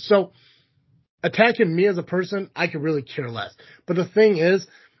fucking worth it. So attacking me as a person, I could really care less. But the thing is,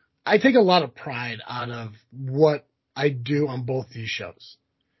 I take a lot of pride out of what I do on both these shows.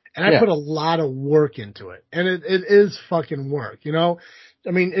 And I put a lot of work into it. And it is fucking work, I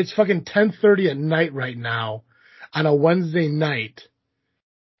mean, it's fucking 10:30 at night right now on a Wednesday night.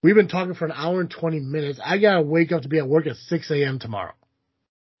 We've been talking for an hour and 20 minutes. I gotta wake up to be at work at 6 a.m. tomorrow.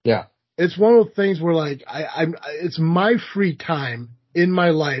 Yeah. It's one of those things where, like, it's my free time in my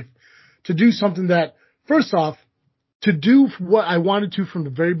life to do something that, first off, to do what I wanted to from the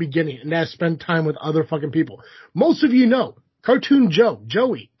very beginning, and that's spend time with other fucking people. Most of you know, Cartoon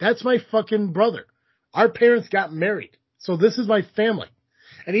Joey, that's my fucking brother. Our parents got married, so this is my family.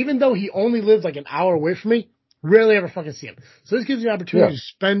 And even though he only lives like an hour away from me, rarely ever fucking see him. So this gives me an opportunity to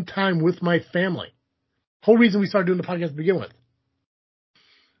spend time with my family. Whole reason we started doing the podcast to begin with.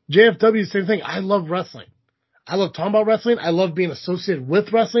 JFW, same thing. I love wrestling. I love talking about wrestling. I love being associated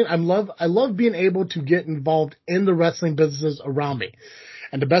with wrestling. I love being able to get involved in the wrestling businesses around me.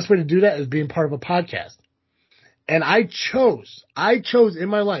 And the best way to do that is being part of a podcast. And I chose in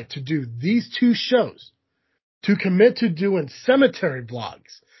my life to do these two shows, to commit to doing cemetery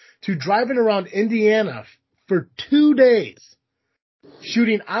vlogs, to driving around Indiana for 2 days,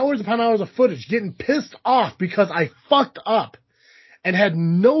 shooting hours upon hours of footage, getting pissed off because I fucked up and had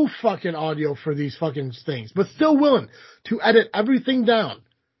no fucking audio for these fucking things, but still willing to edit everything down,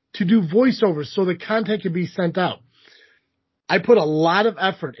 to do voiceovers so the content can be sent out. I put a lot of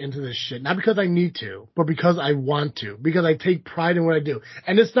effort into this shit, not because I need to, but because I want to, because I take pride in what I do.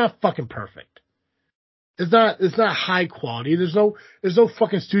 And it's not fucking perfect. It's not high quality. There's no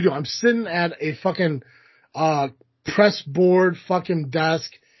fucking studio. I'm sitting at a fucking, press board fucking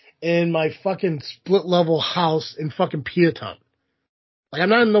desk in my fucking split level house in fucking Peatone. Like, I'm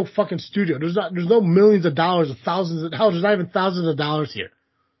not in no fucking studio. There's no millions of dollars or thousands of dollars. There's not even thousands of dollars here.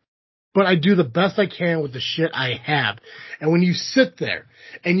 But I do the best I can with the shit I have. And when you sit there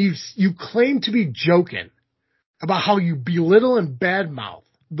and you claim to be joking about how you belittle and badmouth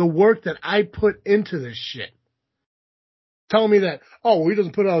the work that I put into this shit, telling me that, oh, he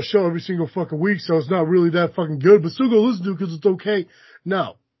doesn't put out a show every single fucking week, so it's not really that fucking good, but still go listen to it because it's okay.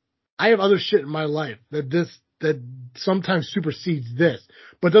 No. I have other shit in my life that sometimes supersedes this,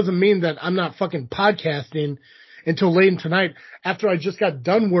 but doesn't mean that I'm not fucking podcasting until late tonight after I just got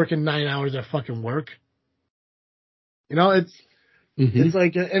done working 9 hours at fucking work. It's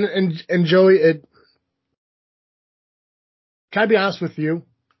like, and Joey, can I be honest with you?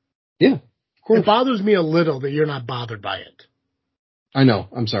 Yeah, of course. It bothers me a little that you're not bothered by it. I know.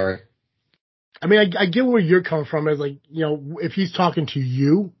 I'm sorry. I mean, I get where you're coming from. As like, if he's talking to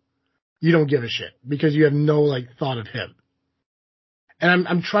you, you don't give a shit because you have no like thought of him. And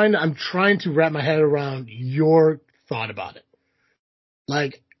I'm trying to wrap my head around your thought about it.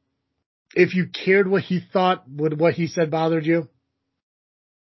 Like, if you cared what he thought, would what he said bothered you?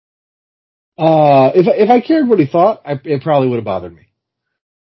 If I cared what he thought, it probably would have bothered me.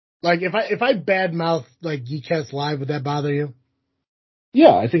 Like, if I badmouth like Geekcast Live, would that bother you?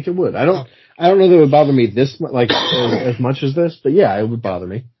 Yeah, I think it would. I don't know that it would bother me this like as much as this, but yeah, it would bother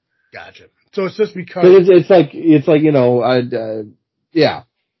me. Gotcha. So it's just because it's like you know, yeah.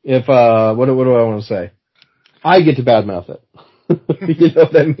 If what do I want to say? I get to badmouth it. You know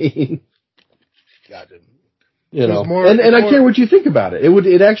what I mean? Gotcha. You know, and I care what you think about it.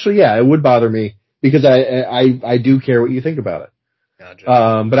 It actually, yeah, it would bother me because I do care what you think about it. Gotcha.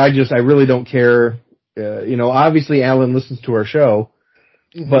 But I really don't care. You know, obviously Alan listens to our show,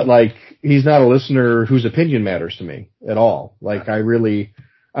 but like he's not a listener whose opinion matters to me at all. Like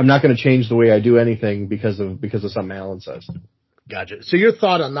I'm not going to change the way I do anything because of something Alan says. Gotcha. So your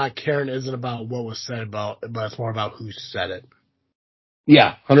thought on not caring isn't about what was said but it's more about who said it.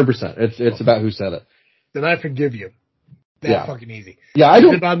 Yeah, 100%. It's about who said it. Then I forgive you. That fucking easy. Yeah, I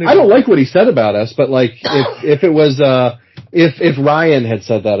don't like what he said about us, but like if it was if Ryan had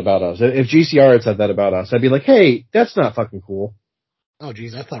said that about us, if GCR had said that about us, I'd be like, hey, that's not fucking cool. Oh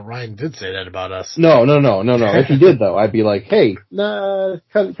geez, I thought Ryan did say that about us. No. If he did though, I'd be like, hey, nah,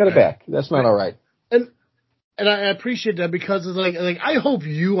 cut it back. That's not all right. And I appreciate that because it's like I hope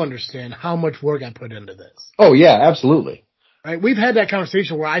you understand how much work I put into this. Oh yeah, absolutely. Right? We've had that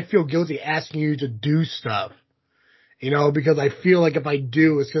conversation where I feel guilty asking you to do stuff, you know, because I feel like if I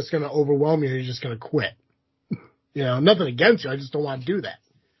do, it's just going to overwhelm you and you're just going to quit. You know, nothing against you. I just don't want to do that.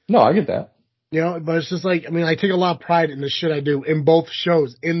 No, I get that. You know, but it's just like, I mean, I take a lot of pride in the shit I do in both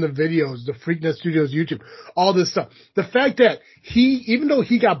shows, in the videos, the Freaknet Studios YouTube, all this stuff. The fact that even though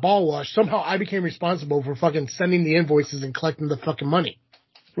he got ball washed, somehow I became responsible for fucking sending the invoices and collecting the fucking money.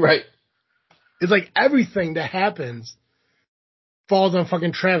 Right. It's like everything that happens falls on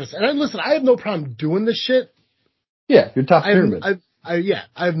fucking Travis. And listen, I have no problem doing this shit. Yeah, you're top pyramid. I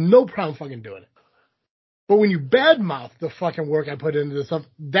have no problem fucking doing it. But when you badmouth the fucking work I put into this stuff,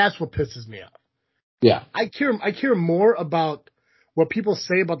 that's what pisses me off. Yeah. I care more about what people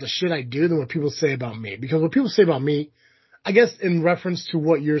say about the shit I do than what people say about me. Because what people say about me, I guess in reference to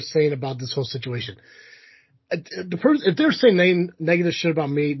what you're saying about this whole situation, if they're saying negative shit about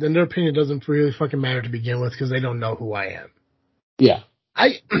me, then their opinion doesn't really fucking matter to begin with because they don't know who I am. Yeah.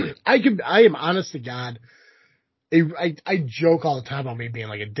 I am honest to God. I joke all the time about me being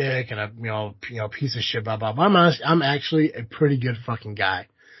like a dick and a piece of shit, blah, blah, blah. I'm actually a pretty good fucking guy.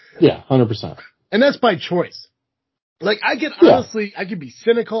 Yeah, 100%. And that's by choice. Like, I could be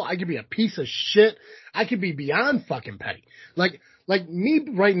cynical. I could be a piece of shit. I could be beyond fucking petty. Like me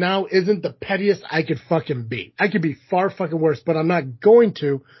right now isn't the pettiest I could fucking be. I could be far fucking worse, but I'm not going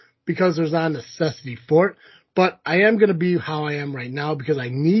to because there's not a necessity for it. But I am going to be how I am right now because I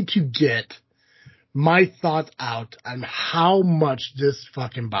need to get my thoughts out on how much this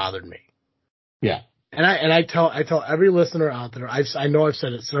fucking bothered me. Yeah. And I tell every listener out there, I know I've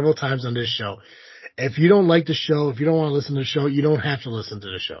said it several times on this show. If you don't like the show, if you don't want to listen to the show, you don't have to listen to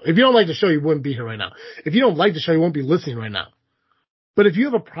the show. If you don't like the show, you wouldn't be here right now. If you don't like the show, you won't be listening right now. But if you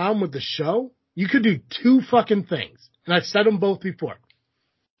have a problem with the show, you could do two fucking things. And I've said them both before.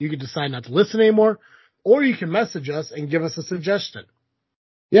 You could decide not to listen anymore, or you can message us and give us a suggestion.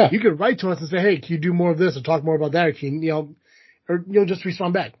 Yeah. You could write to us and say, hey, can you do more of this or talk more about that? Or can just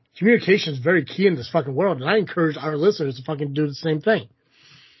respond back. Communication is very key in this fucking world, and I encourage our listeners to fucking do the same thing.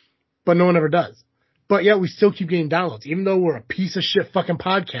 But no one ever does. But yeah, we still keep getting downloads, even though we're a piece of shit fucking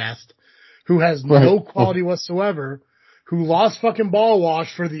podcast who has no quality whatsoever, who lost fucking ball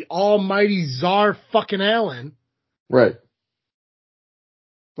wash for the almighty czar fucking Allen. Right.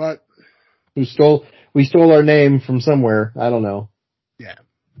 But we stole our name from somewhere. I don't know. Yeah.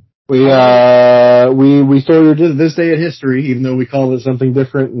 We stole it this day in history, even though we called it something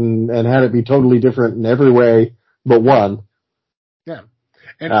different and had it be totally different in every way but one. Yeah.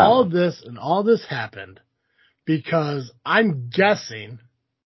 And all this happened because I'm guessing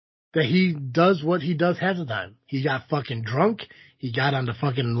that he does what he does half the time. He got fucking drunk, he got on the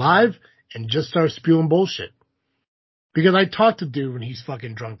fucking live and just started spewing bullshit. Because I talked to dude when he's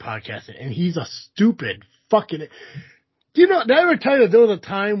fucking drunk podcasting and he's a stupid fucking... Did I ever tell you that there was a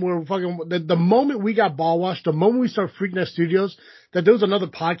time where fucking, the moment we got ball washed, the moment we started Freaknet Studios, that there was another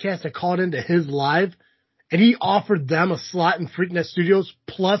podcast that called into his live and he offered them a slot in Freaknet Studios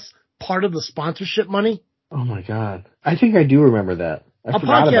plus part of the sponsorship money? Oh my God. I think I do remember that. I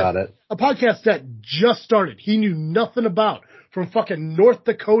forgot about it. A podcast that just started. He knew nothing about from fucking North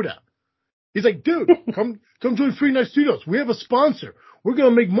Dakota. He's like, dude, come join Freak Night Studios. We have a sponsor. We're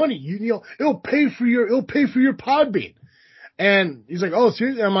gonna make money. You know, it'll pay for your Podbean. And he's like, oh,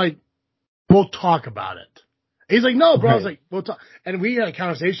 seriously? I'm like, we'll talk about it. He's like, no, bro. Right. I was like, we'll talk. And we had a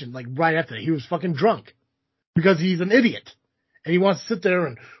conversation like right after that. He was fucking drunk because he's an idiot and he wants to sit there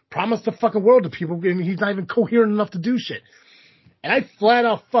and promise the fucking world to people and he's not even coherent enough to do shit. And I flat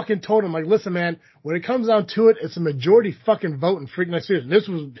out fucking told him, like, listen, man, when it comes down to it, it's a majority fucking vote in Freak Night Studios. And this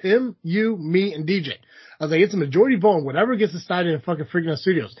was him, you, me, and DJ. I was like, it's a majority vote and whatever gets decided in fucking Freak Night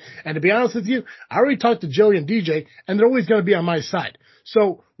Studios. And to be honest with you, I already talked to Joey and DJ, and they're always going to be on my side.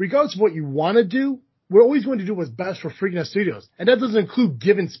 So regardless of what you want to do, we're always going to do what's best for Freak Night Studios. And that doesn't include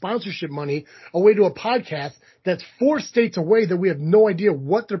giving sponsorship money away to a podcast that's 4 states away that we have no idea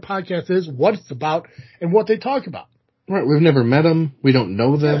what their podcast is, what it's about, and what they talk about. Right, we've never met them. We don't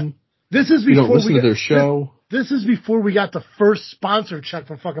know them. Yeah. This is before we don't listen to their show. This is before we got the first sponsor check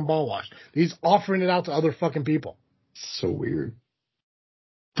from fucking Ball Wash. He's offering it out to other fucking people. So weird.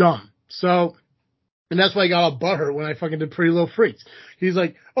 Dumb. So, and that's why I got all butthurt when I fucking did Pretty Little Freaks. He's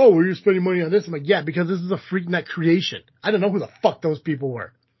like, oh, well, you're spending money on this. I'm like, yeah, because this is a FreakNet creation. I don't know who the fuck those people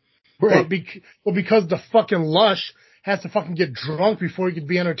were. Right. But because the fucking Lush has to fucking get drunk before he could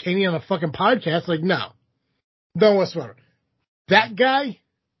be entertaining on a fucking podcast, like, no. No whatsoever. That guy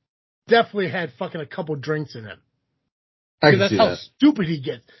definitely had fucking a couple drinks in him. I can That's see how that. stupid he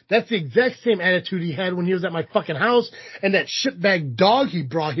gets. That's the exact same attitude he had when he was at my fucking house, and that shitbag dog he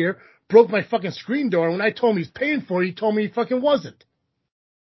brought here broke my fucking screen door. And when I told him he's paying for it, he told me he fucking wasn't.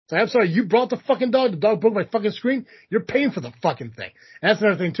 So I'm sorry, you brought the fucking dog. The dog broke my fucking screen. You're paying for the fucking thing. And that's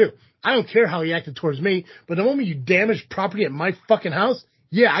another thing too. I don't care how he acted towards me, but the moment you damage property at my fucking house,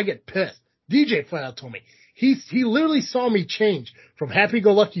 yeah, I get pissed. DJ flat out told me. He literally saw me change from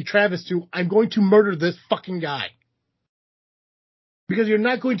happy-go-lucky Travis to I'm going to murder this fucking guy. Because you're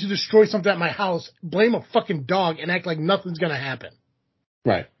not going to destroy something at my house, blame a fucking dog, and act like nothing's going to happen.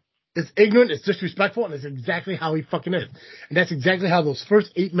 Right. It's ignorant, it's disrespectful, and it's exactly how he fucking is. And that's exactly how those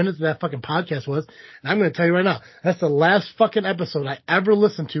first 8 minutes of that fucking podcast was. And I'm going to tell you right now, that's the last fucking episode I ever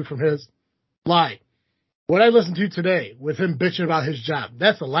listened to from his live. What I listened to today with him bitching about his job,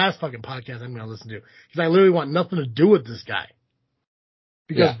 that's the last fucking podcast I'm going to listen to. Because I literally want nothing to do with this guy.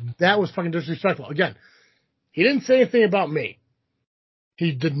 Because that was fucking disrespectful. Again, he didn't say anything about me.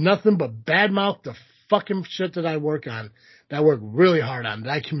 He did nothing but badmouth the fucking shit that I work on, that I work really hard on, that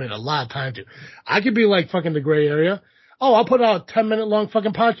I commit a lot of time to. I could be like fucking the gray area. Oh, I'll put out a 10-minute long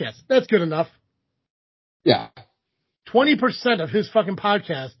fucking podcast. That's good enough. Yeah. 20% of his fucking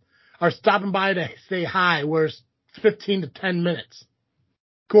podcast are stopping by to say hi, where it's 15 to 10 minutes.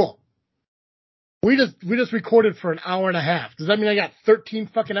 Cool. We just recorded for an hour and a half. Does that mean I got 13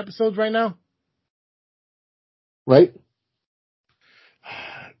 fucking episodes right now? Right?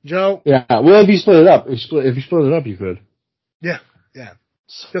 Joe? Yeah. Well, if you split it up, if you split it up, you could. Yeah.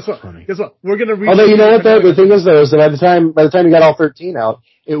 So Guess what? funny. We're gonna reach. Although you know what though, the thing is though, is that by the time you got all 13 out,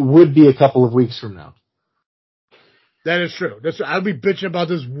 it would be a couple of weeks from now. That is true. I'll be bitching about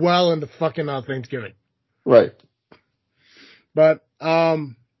this well into fucking Thanksgiving. Right. But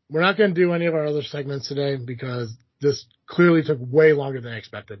we're not going to do any of our other segments today because this clearly took way longer than I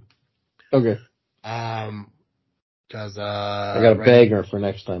expected. Okay. Because I got a banger for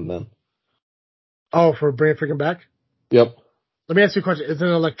next time then. Oh, for Bring It Freaking Back? Yep. Let me ask you a question. Is it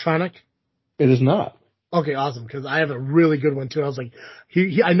electronic? It is not. Okay, awesome. Because I have a really good one too. I was like,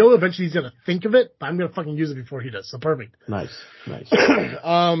 I know eventually he's gonna think of it, but I'm gonna fucking use it before he does. So perfect. Nice.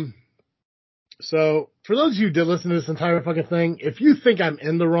 So for those of you who did listen to this entire fucking thing, if you think I'm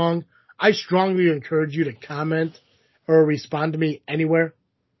in the wrong, I strongly encourage you to comment or respond to me anywhere.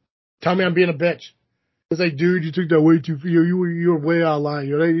 Tell me I'm being a bitch. It's like, dude, you took that way too far. You were way out of line.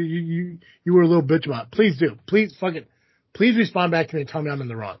 You were a little bitch about it. Please do. Please please respond back to me and tell me I'm in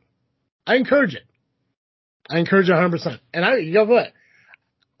the wrong. I encourage it. I encourage it 100%. And you know what?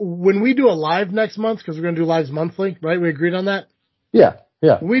 When we do a live next month, because we're going to do lives monthly, right? We agreed on that? Yeah.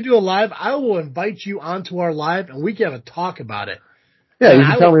 When we do a live, I will invite you onto our live and we can have a talk about it. Yeah, you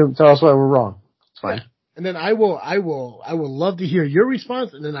can tell us why we're wrong. It's fine. Yeah. And then I will love to hear your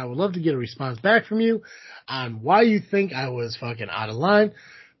response, and then I would love to get a response back from you on why you think I was fucking out of line.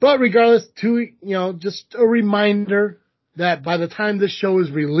 But regardless, just a reminder that by the time this show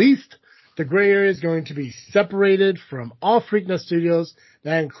is released, the gray area is going to be separated from all FreakNet Studios.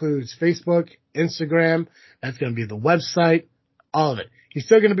 That includes Facebook, Instagram. That's going to be the website, all of it. He's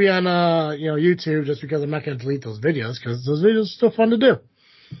still going to be on, YouTube, just because I'm not going to delete those videos, because those videos are still fun to do.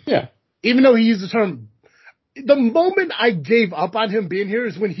 Yeah. Even though he used the term, the moment I gave up on him being here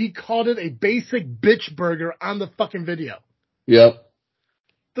is when he called it a basic bitch burger on the fucking video. Yep.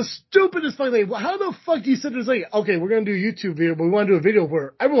 The stupidest fucking thing. How the fuck do you sit there and say, okay, we're going to do a YouTube video, but we want to do a video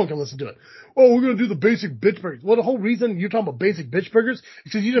where everyone can listen to it? Oh, we're going to do the basic bitch burgers. Well, the whole reason you're talking about basic bitch burgers is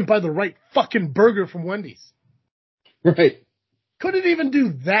because you didn't buy the right fucking burger from Wendy's. Right. Couldn't even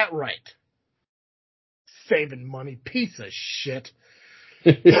do that right. Saving money. Piece of shit.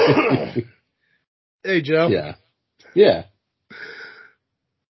 Hey, Joe. Yeah. Yeah.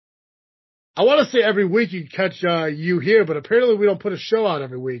 I want to say every week you catch you here, but apparently we don't put a show out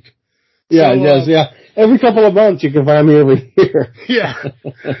every week. Yeah, So, yes, yeah. Every couple of months you can find me over here. Yeah.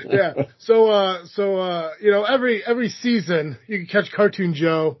 Yeah. So, you know, every season you can catch Cartoon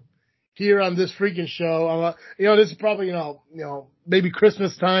Joe here on this freaking show. You know, this is probably, you know, maybe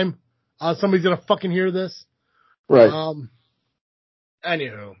Christmas time. Somebody's going to fucking hear this. Right.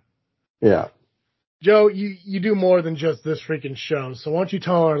 Anywho. Yeah. Joe, you do more than just this freaking show. So why don't you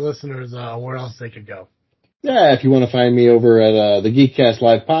tell our listeners, where else they could go? Yeah, if you want to find me over at the Geekcast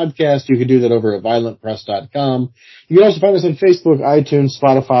Live podcast, you can do that over at violentpress.com. You can also find us on Facebook, iTunes,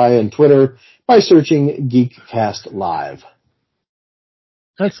 Spotify, and Twitter by searching Geekcast Live.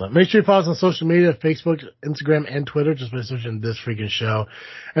 Excellent. Make sure you follow us on social media, Facebook, Instagram, and Twitter, just by searching This Freaking Show.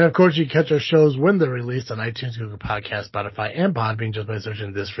 And of course, you can catch our shows when they're released on iTunes, Google Podcasts, Spotify, and Podbean, just by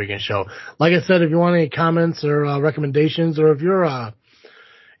searching This Freaking Show. Like I said, if you want any comments or recommendations, or if you're a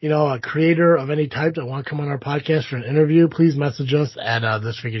creator of any type that want to come on our podcast for an interview, please message us at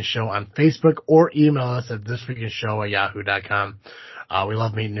This Freaking Show on Facebook or email us at thisfreakingshow@yahoo.com. We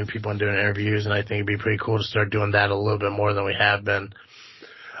love meeting new people and doing interviews, and I think it'd be pretty cool to start doing that a little bit more than we have been.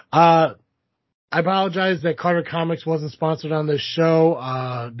 I apologize that Carter Comics wasn't sponsored on this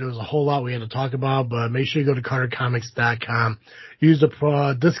show. There was a whole lot we had to talk about, but make sure you go to cartercomics.com. Use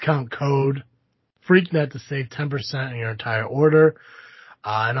the discount code FreakNet to save 10% on your entire order.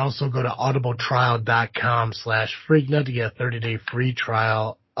 And also go to audibletrial.com/freaknet to get a 30-day free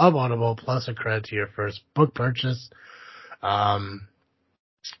trial of Audible plus a credit to your first book purchase. Joe,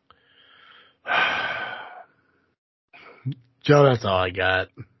 that's all I got.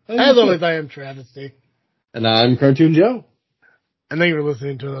 As always, I am Travesty. And I'm Cartoon Joe. And thank you for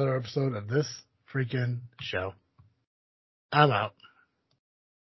listening to another episode of This Freaking Show. I'm out.